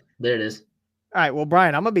 Yep, there it is. All right, well,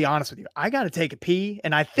 Brian, I'm going to be honest with you. I got to take a pee,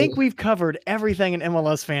 and I think we've covered everything in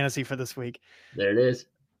MLS Fantasy for this week. There it is.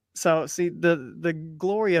 So, see, the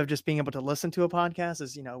glory of just being able to listen to a podcast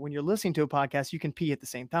is, when you're listening to a podcast, you can pee at the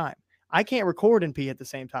same time. I can't record and pee at the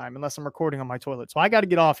same time unless I'm recording on my toilet. So I got to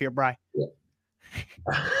get off here, Brian. Yeah.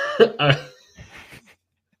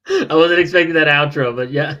 I wasn't expecting that outro,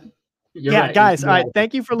 but yeah. Right. Guys. All right.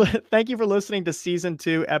 Thank you for listening to season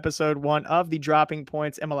 2, episode 1 of the Dropping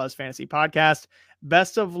Points MLS Fantasy Podcast.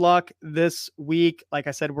 Best of luck this week. Like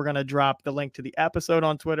I said, we're going to drop the link to the episode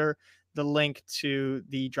on Twitter, the link to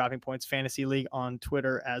the Dropping Points Fantasy League on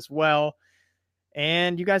Twitter as well.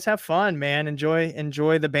 And you guys have fun, man. Enjoy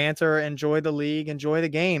the banter, enjoy the league, enjoy the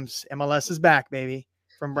games. MLS is back, baby.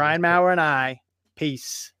 From Brian Maurer and I.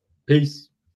 Peace. Peace.